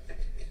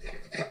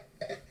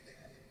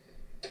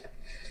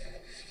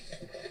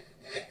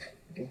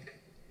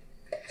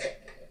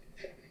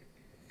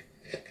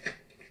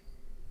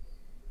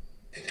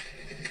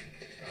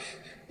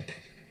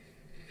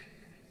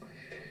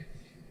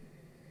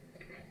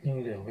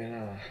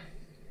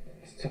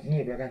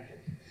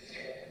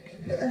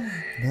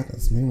 That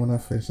is me when I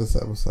finish this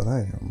episode.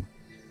 I am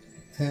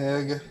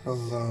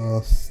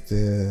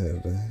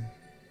exhausted.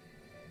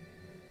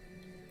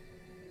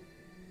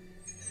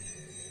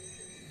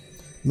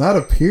 Not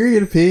a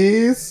period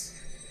piece.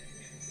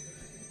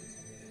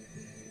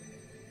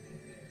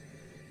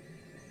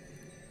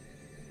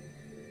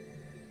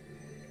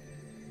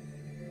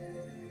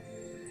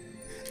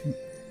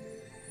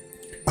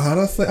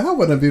 Honestly, I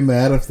wouldn't be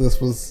mad if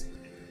this was.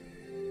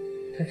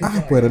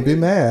 I wouldn't be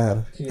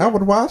mad. I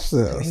would watch ไ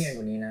ม่ this. เงียบก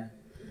ว่านี้นะ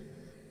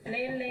เล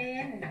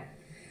น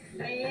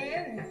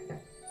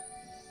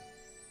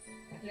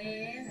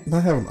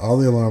Not having all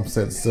the alarms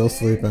set, still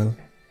sleeping.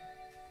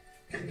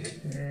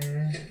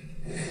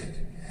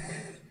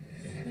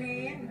 เล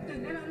นตื่น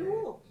ได้แล้ว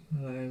ลูก อะ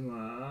ไรหม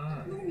า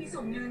ลูกมี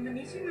ส่งงานวัน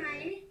นี้ใช่ไหม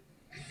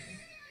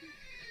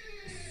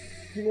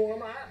กี่โมงแล้ว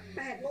หมา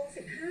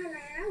 8:15แ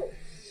ล้ว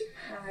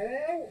หายแ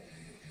ล้ว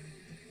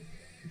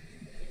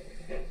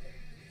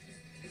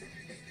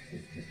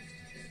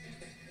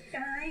ก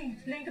าย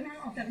เลนกำลัง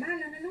ออกจากบ้าน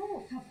แล้วนะลูก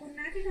ขอบคุณ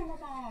นะที่โทรมา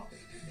บอก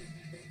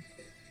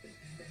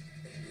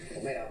ผ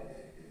มไม่รับ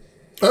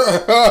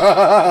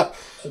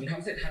ผมท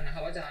ำเสร็จทันนะค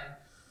รับอาจารย์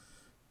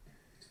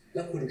แ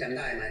ล้วคุณจำไ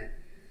ด้ไหม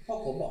เพราะ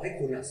ผมบอกให้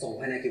คุณส่ง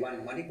ภายในกี่วัน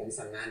ที่ผม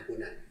สั่งงานคุณ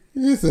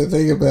You said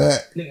take it back.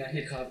 1 อาทิ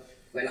ตย์ครับ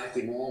เวลา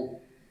กี่โมง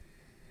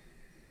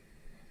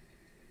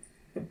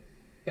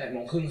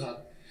 8:30 ครับ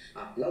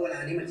แล้วเวลา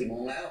นี้มันกี่โม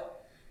งแล้ว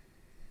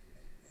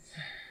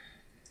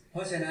เพร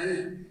าะฉะนั้น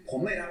ผม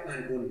ไม่รับงา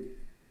นคุณ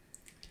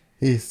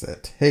He said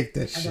take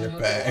that shit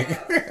back.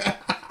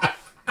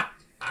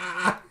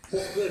 พ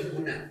วกเพื่อนคุ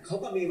ณเขา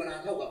ก็มีเวลา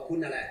เท่ากับคุณ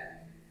นั่นแหละ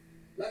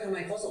แล้วทำไม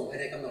เขาส่งภาย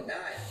ในกำหนดไ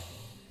ด้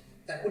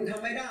แต่คุณท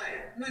ำไม่ได้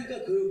นั่นก็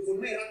คือคุณ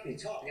ไม่รับผิด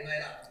ชอบยังไง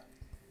ล่ะ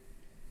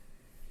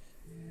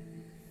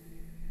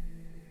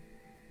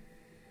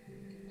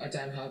อาจ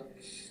ารย์ครับ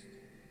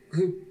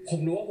คือผม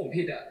รู้ว่าผม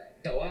ผิด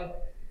แต่ว่า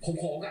ผม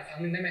ขอโอกาสครั้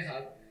งหนึ่งได้ไหมครั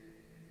บ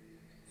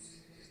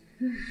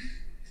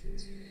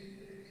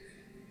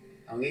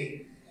เอางี้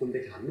คุณไป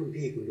ถามรุ่น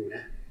พี่คุณดูน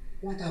ะ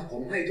ว่าถ้าผ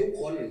มให้ทุก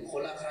คนค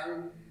นละครั้ง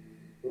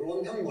รวม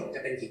ทั้งหมดจะ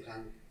เป็นกี่ครั้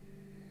ง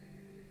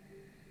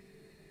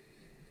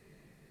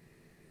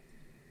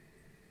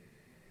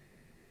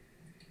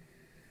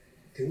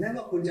ถึงแม้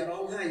ว่าคุณจะร้อ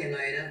งไห้ยังไง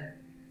นะ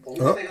ผม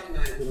ก็ไม่รับง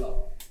านคุณหรอก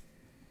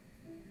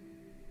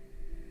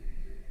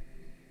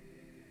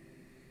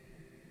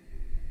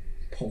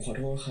ผมขอ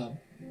โทษครับ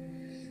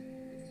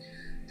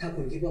ถ้า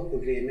คุณคิดว่าคุ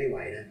ณเรียนไม่ไหว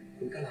นะ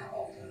คุณก็ลาอ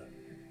อกเถอะ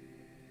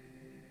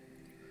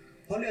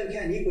เพราะเรื่องแ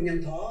ค่นี้คุณยัง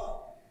ท้อ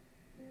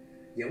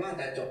อย่าว่าแ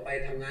ต่จบไป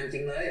ทำงานจริ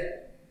งเลย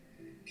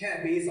แค่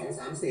ปี 2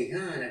 3 4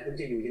 5นะคุณ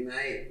จะอยู่ยังไง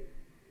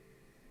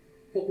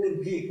พวกรุ่น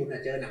พี่คุณ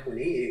เจอหนักกว่า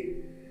นี้อีก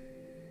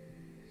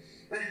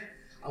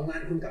เอางา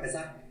นคุณกลับไปซ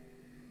ะ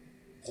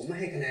ผมไม่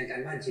ให้คะแนนการ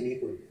บ้านชิ้นนี้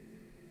คุณ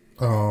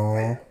Oh.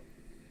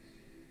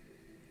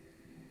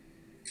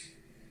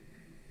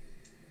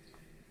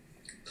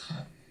 ครั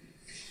บ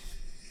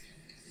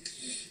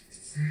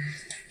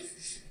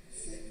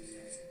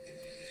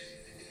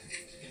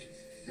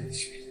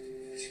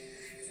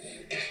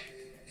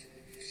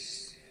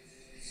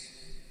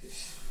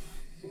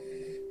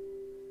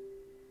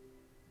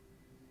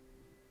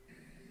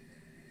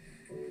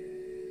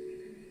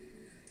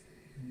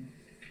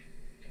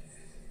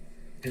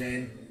เล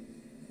น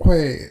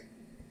Wait.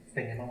 เป็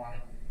นไงบ้างวะ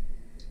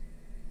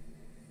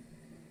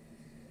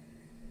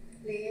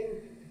เลน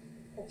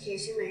โอเค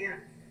ใช่ไหมอ่ะ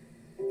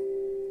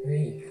เฮ้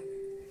ย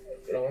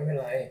เราไม่เป็น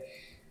ไร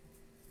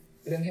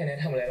เรื่องแค่นี้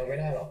ทำอะไรเราไม่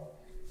ได้หรอก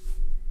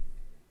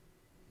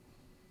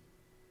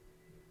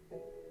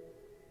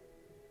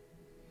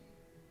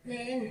เล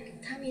น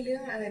ถ้ามีเรื่อ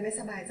งอะไรไม่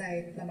สบายใจ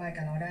ระบาย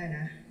กับเราได้น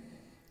ะ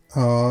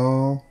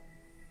Oh.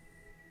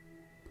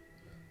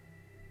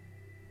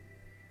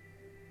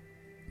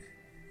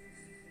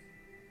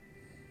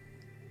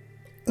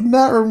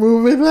 Not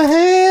removing the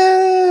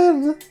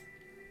hand.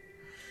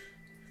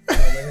 เ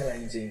ราไม่เป็นไร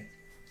จริง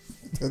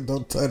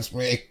Don't touch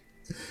me.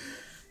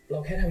 ๆ เรา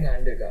แค่ทำงาน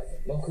ดึก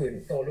เมื่อคืน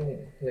โตรุ่ง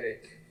เลย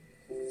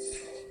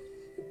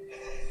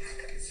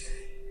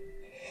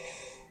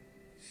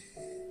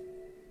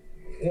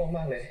ง่วงม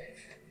ากเลย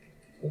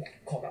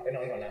ขอกลับไปน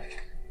อนก่อนนะ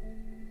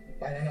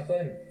ไปแล้วนะเ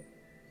ปิ้ล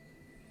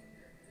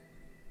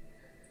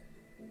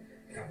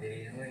กลับดี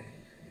ๆนะเว้ย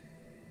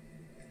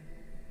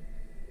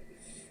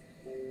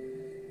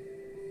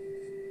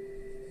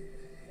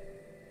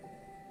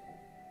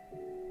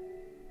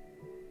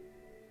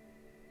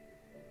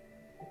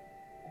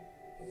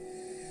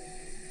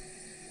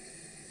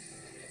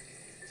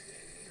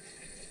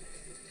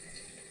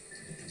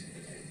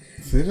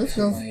See this ท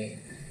ำ goes. ไม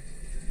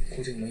กู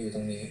ถึงมาอยู่ต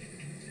รงนี้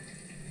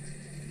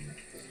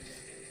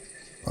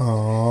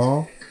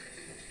Oh.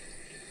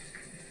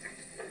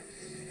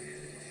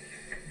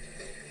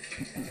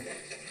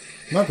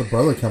 Not the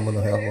brother coming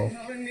to help him. เ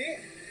อาอย่างนี้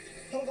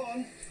เข้าก่อน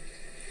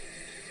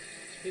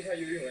พี่พา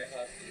ยุอยู่ไหมค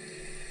รับ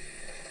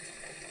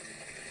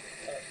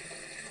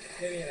ไ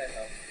ม่มีอะไรค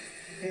รับ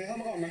เข้า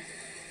มาก่อนไหม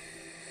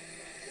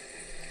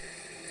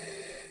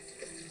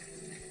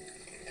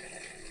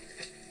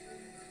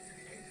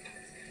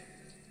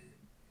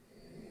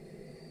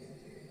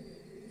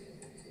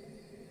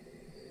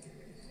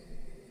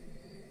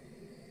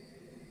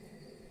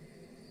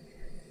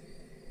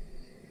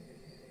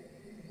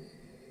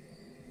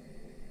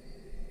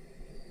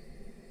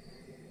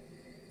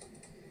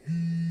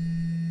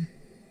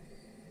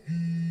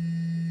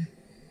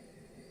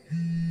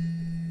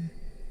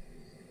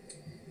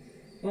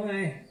ว่าไง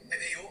ไอ้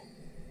พายุ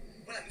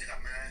เมื่อไหร่มึงจะกลับ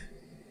มา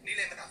นี่เ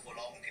ลยมาตัดหัว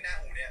ร้องที่หน้า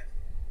อู่เนี่ย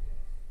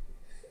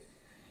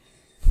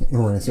The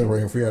rain said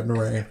rain for you in the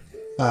rain.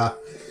 Ah.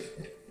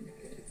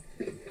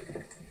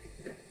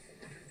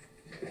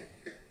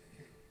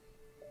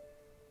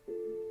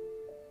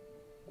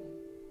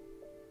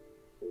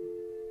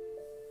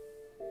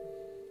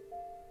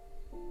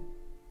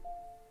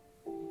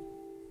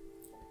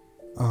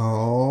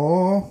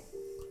 Oh,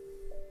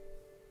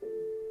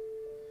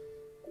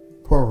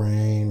 poor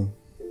Rain.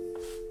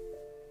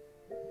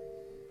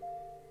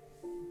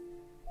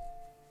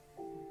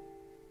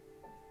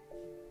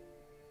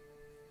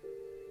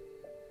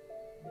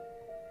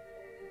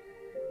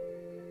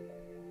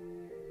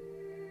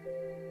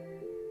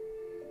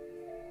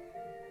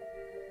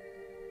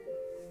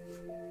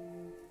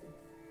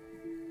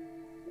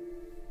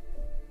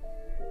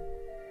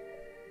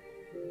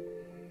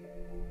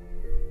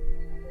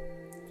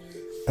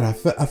 And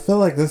I feel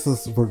like this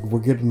is we're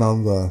getting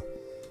on the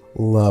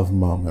love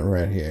moment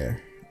right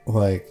here.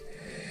 Like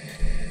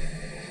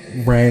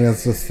Rain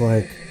is just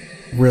like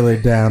really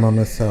down on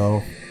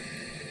herself,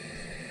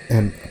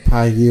 and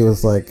Phayu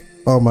is like,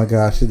 "Oh my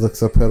gosh, she looks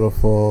so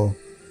pitiful.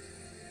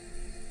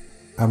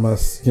 I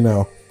must,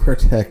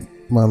 protect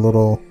my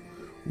little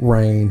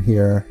Rain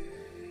here."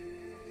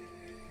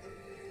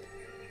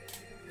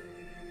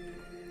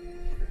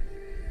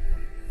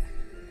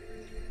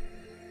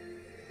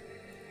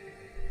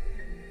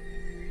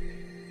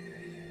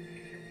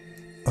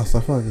 Also,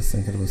 I feel like this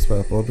thing could have been sped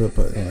up a little bit,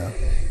 but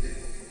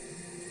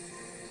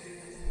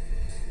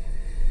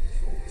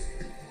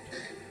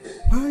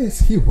why is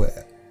he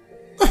wet?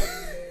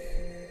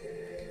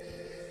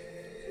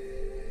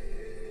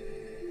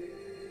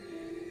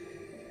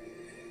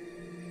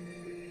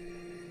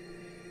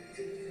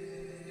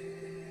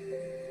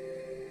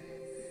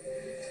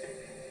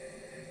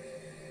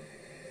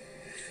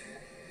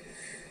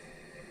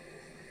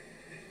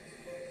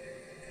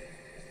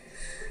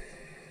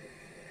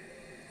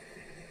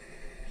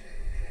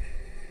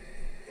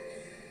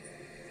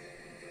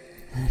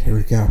 Here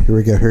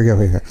we go. All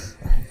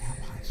right, now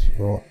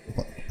watch.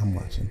 I'm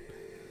watching.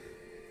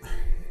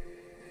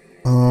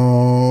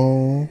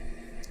 Oh.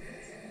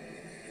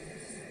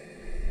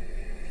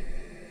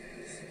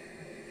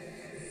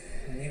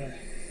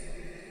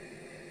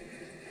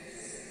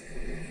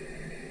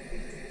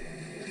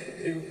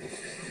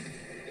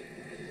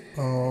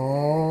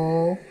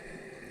 Oh.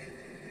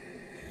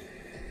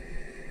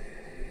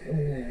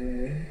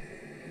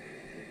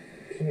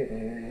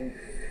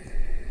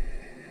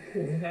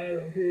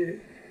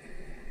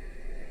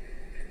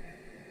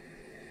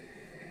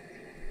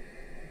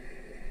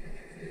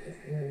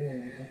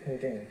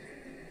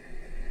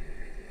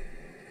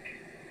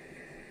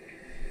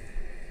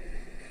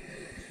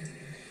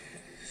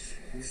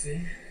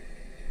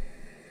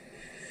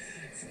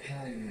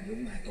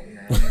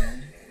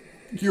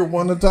 You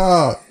want to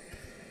talk?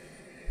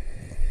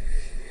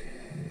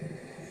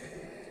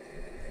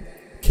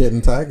 Kid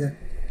and Tiger.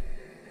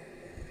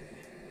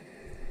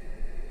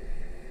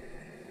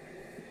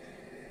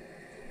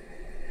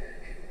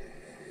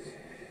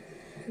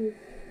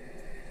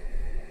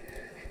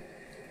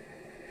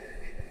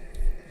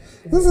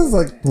 This is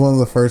like one of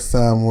the first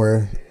time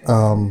where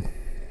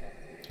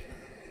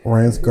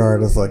Rain's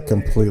guard is like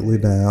completely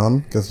down,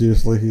 because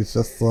usually he's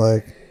just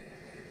like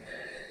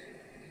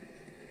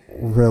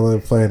really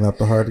playing up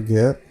the hard to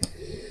get.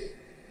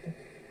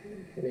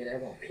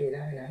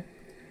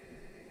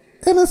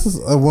 And this is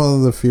one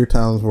of the few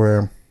times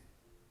where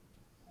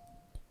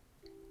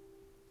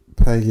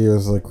Phayu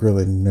is like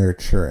really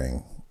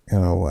nurturing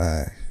in a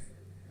way.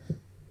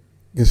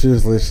 Because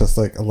usually it's just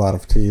like a lot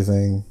of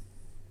teasing.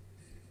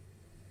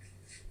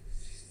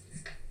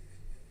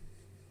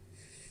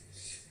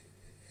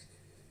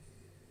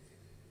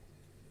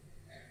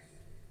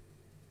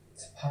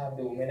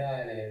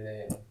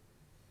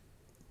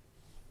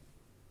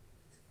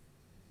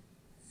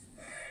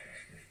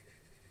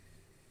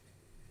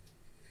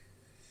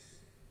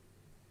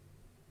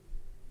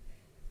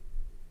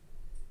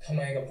ทำไ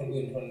มกับคน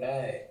อื่นทนได้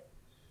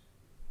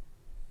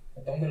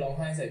ต้องไปร้องไ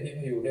ห้ใส่พี่พ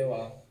ายุด้วยว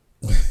ะ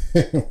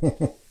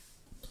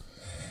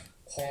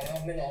พอแล้ว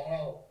ไม่ร้องแ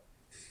ล้ว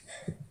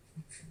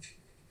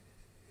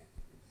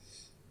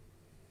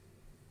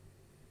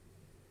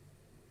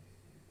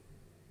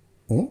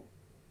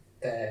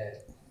แต่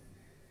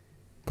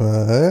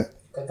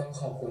ก็ต้อง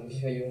ขอบคุณพี่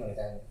พายุเหมือน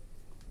กัน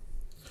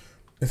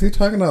Is he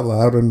talking out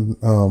loud and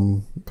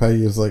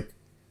Phayu's like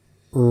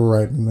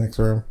right in the next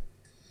room?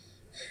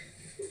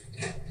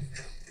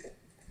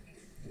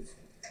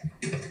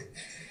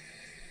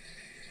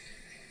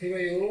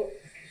 Phayu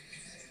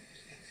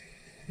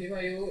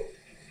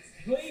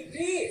เฮ้ย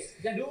พี่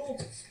อย่าดู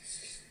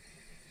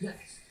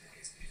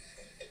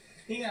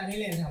นี่งานที่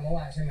เรียนทำเมื่อว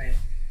านใช่ไหม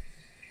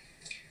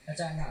อา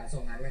จารย์หาส่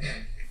งงานไว้ให้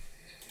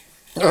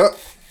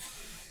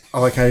I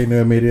like how you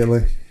knew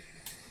immediately.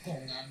 ส่ง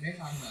งานไม่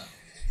ทันอ่ะ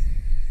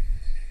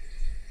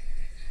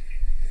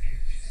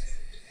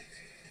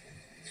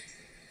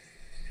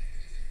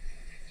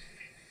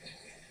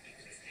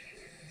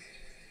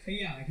ถ้า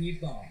อย่างที่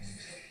บอก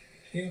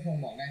พี่คง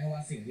บอกได้แค่ว่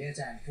าสิ่งที่อา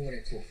จารย์พูด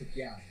ถูกทุก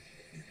อย่าง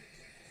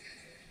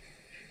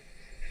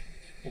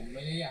ผมไ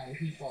ม่ได้อยากให้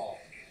พี่บอก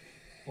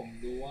ผม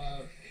รู้ว่า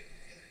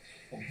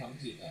ผมท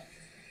ำผิดอ่ะ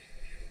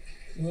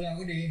รู้แล้ว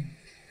ก็ดี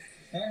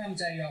แล้วก็ทำ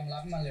ใจยอมรั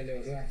บมันเร็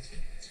วๆด้วย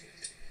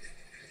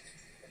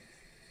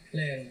เ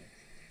รียน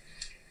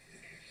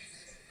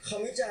ค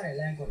ำวิจารณ์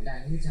แรงกดดัน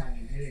ที่อาจารย์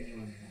ให้เรียน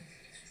รู้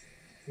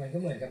มันก็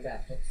เหมือนกับแบบ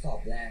ทดสอบ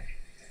แรก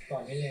ก่อ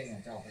นที่เรนเนี่ย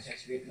จะออกไปใช้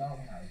ชีวิตนอก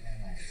มหาวิทย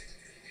าลัย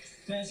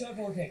เพื่อช่วยโป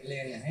รเทคเร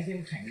นเนี่ยให้เข้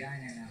มแข็งได้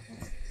ในอนาคต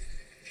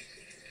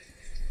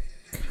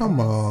Come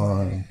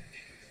on.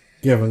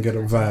 Giving good เ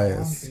ป็น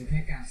advice. แค่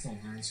การส่ง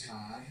งานช้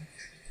า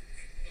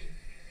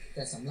แ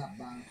ต่สำหรับ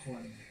บางค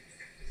น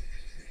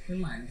มัน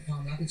หมายถึงควา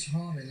มรับผิดช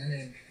อบเลยนะเร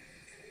น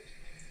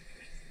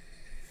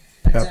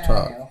Pep แจ้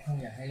talk. แล้วคง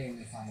อยากให้เรน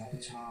มีความรับผิ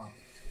ดชอบ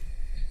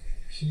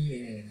พี่เอ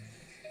ง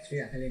ก็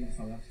อยากให้เรนมีค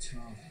วามรับผิดช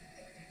อบ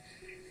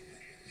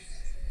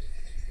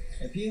แ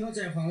ต่พี่เข้าใจ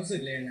ความรู้สึ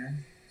กเรนนะ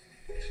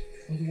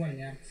เพราะทุกวัน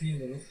นี้พี่ยัง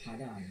โดนลูกค้า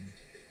ด่าอยู่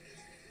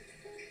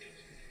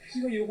พี่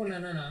พายุคน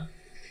นั้นนะ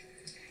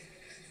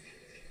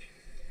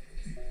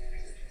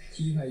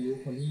พี่พายุ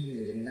คนที่อ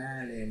ยู่ตรงหน้า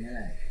เรนนี่แ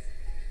หละ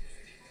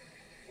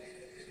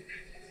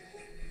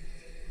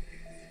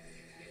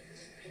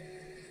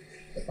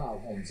กระเป๋า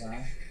ผมซะ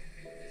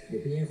เดี๋ย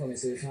วพี่ให้คนไป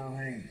ซื้อข้าวใ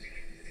ห้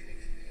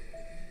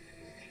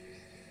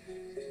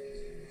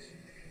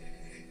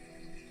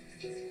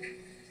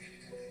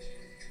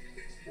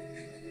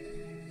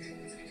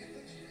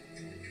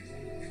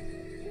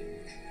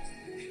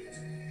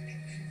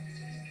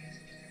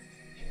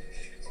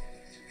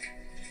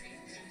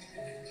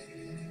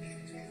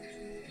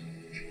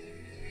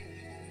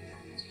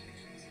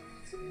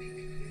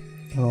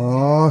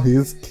Oh,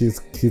 he's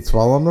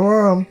following the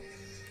worm.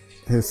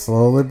 He's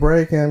slowly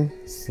breaking.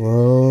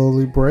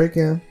 Slowly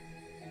breaking.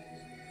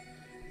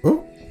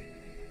 Ooh.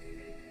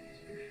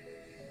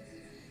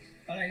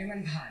 อะไรที่มั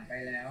นผ่านไป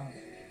แล้ว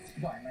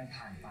ปล่อยมัน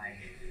ผ่านไป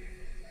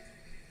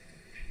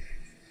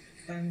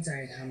ตั้งใจ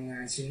ทำงา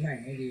นชิ้นใหม่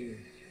ให้ดี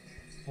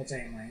เข้าใจ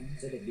ไหมเ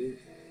จะเด็กดื้อ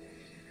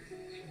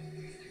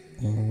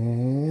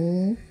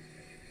Mm.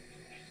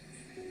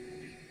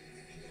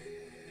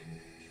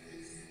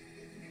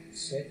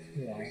 เช็ด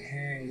หัวให้แ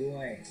ห้งด้ว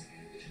ย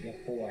อย่า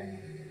ป่วย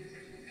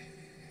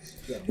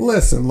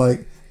Listen, like,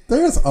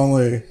 there's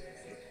only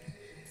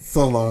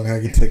so long I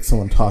can take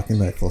someone talking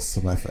that close to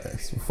my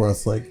face before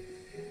it's like,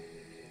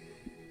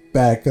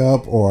 back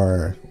up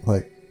or,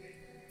 like,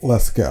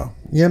 let's go.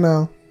 You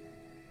know?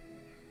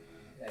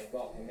 ไหนบ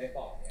อกมึงไม่บ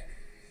อกไง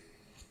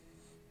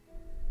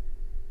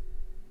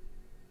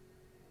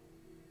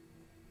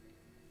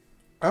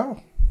Oh,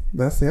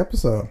 that's the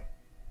episode.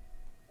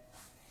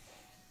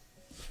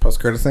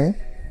 Post-credit scene?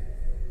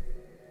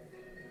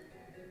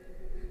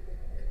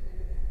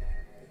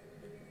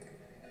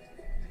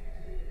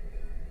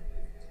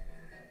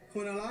 ค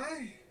นอะไร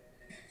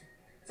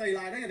ใส่ล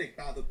ายได้กับเด็ก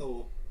ตาโต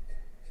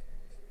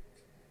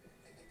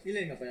นี่เ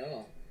ล่นกลับไปแล้วเหร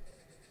อ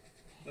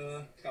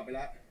ๆกลับไปล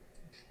ะ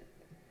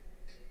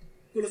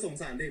กูละสง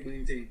สารเด็กมึงจ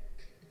ริง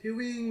ๆที่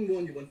วิ่งว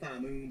นอยู่บนฝ่า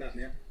มึงแบบเ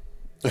นี้ย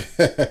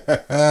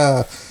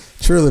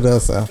Truly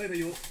does so. เฮ้ยพา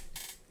ยุ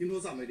ยืมโท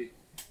รศัพท์หน่อยดิ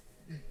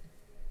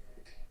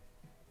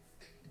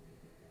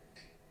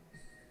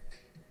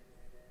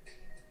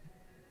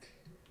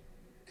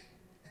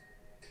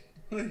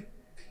เฮ้ย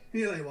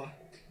นี่อะไรวะ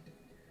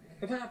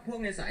ก็ภาพพวก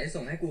ในสาย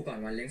ส่งให้กูก่อน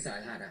วันเลี้ยงสาย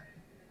หัดอ่ะ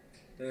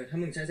ถ้า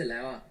มึงใช้เสร็จแล้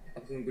วอ่ะ เอ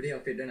าคืนกูที่ออ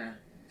ฟฟิศด้วยนะ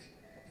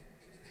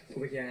กู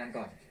ไปเคลียร์งาน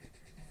ก่อน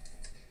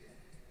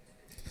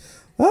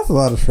That's a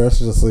lot of stress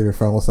to just leave your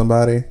phone with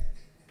somebody.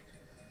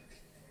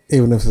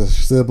 Even if it's a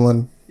sibling.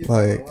 อย่าบอ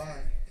ก Like, ว่า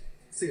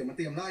เสือมาเ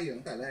ตรียมล่าเหยื่อ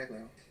ตั้งแต่แรกแ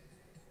ล้ว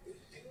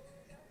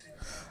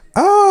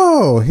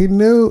oh, he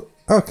knew.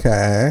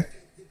 Okay.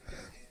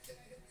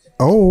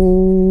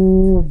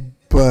 Oh,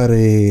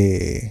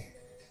 buddy.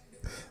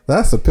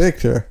 That's a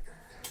picture.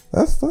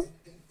 That's the.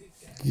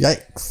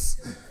 Yikes.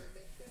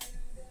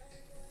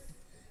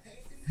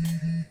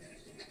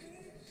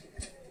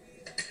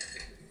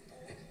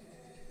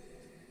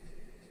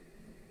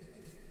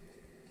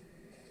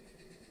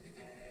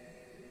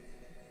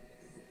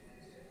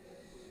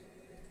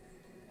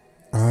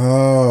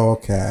 Oh,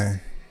 okay.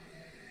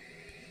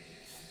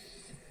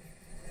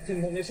 ถึง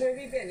ผมจะช่วย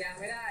พี่เปลี่ยนยาง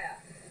ไม่ได้อ่ะ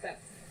แต่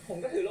ผม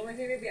ก็ถือร่มให้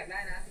พี่ไม่เปียกได้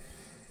นะ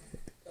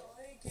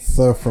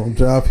So from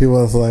jump, he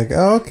was like,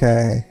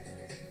 okay.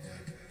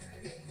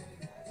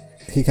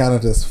 He kind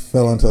of just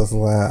fell into his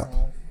lap.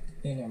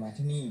 เล่นอย่ามา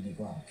ที่นี่ดี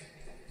กว่า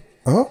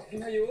Oh, พี่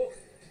พายุ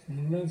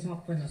มึงเลิกชอบ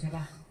เพื่อนแล้วใช่ป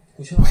ะ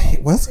กูชอบ wait,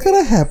 what's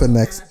gonna happen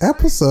next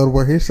episode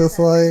where he's just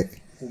like,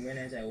 กูไม่แ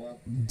น่ใจว่า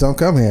don't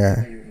come here?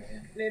 อยู่ไหนอ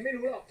ะ เรนไม่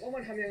รู้หรอกว่ามั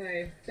นทำยังไง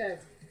แต่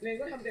เรน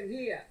ก็ทำเต็ม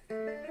ที่อ่ะ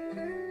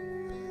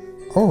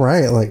All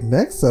right, like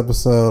next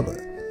episode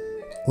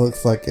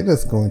looks like it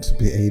is going to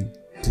be a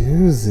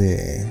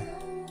doozy.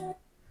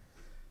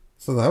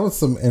 So that was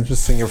some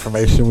interesting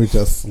information we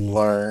just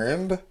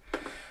learned.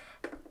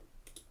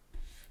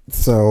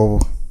 So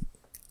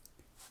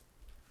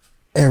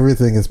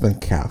everything has been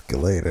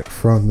calculated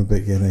from the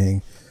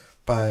beginning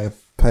by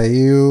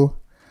Phayu.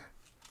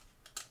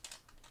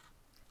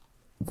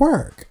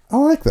 Work. I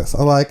like this.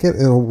 I like it.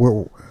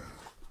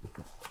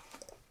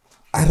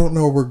 I don't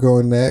know where we're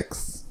going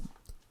next.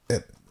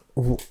 It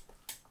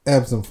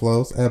ebbs and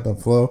flows, ebb and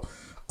flow.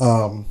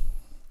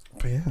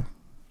 But yeah,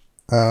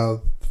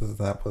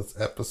 that was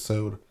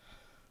episode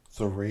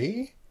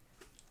 3,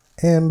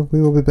 and we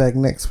will be back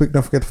next week.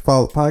 Don't forget to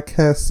follow the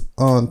podcast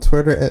on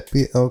Twitter at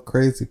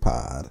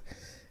BLCrazyPod,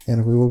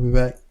 and we will be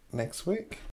back next week.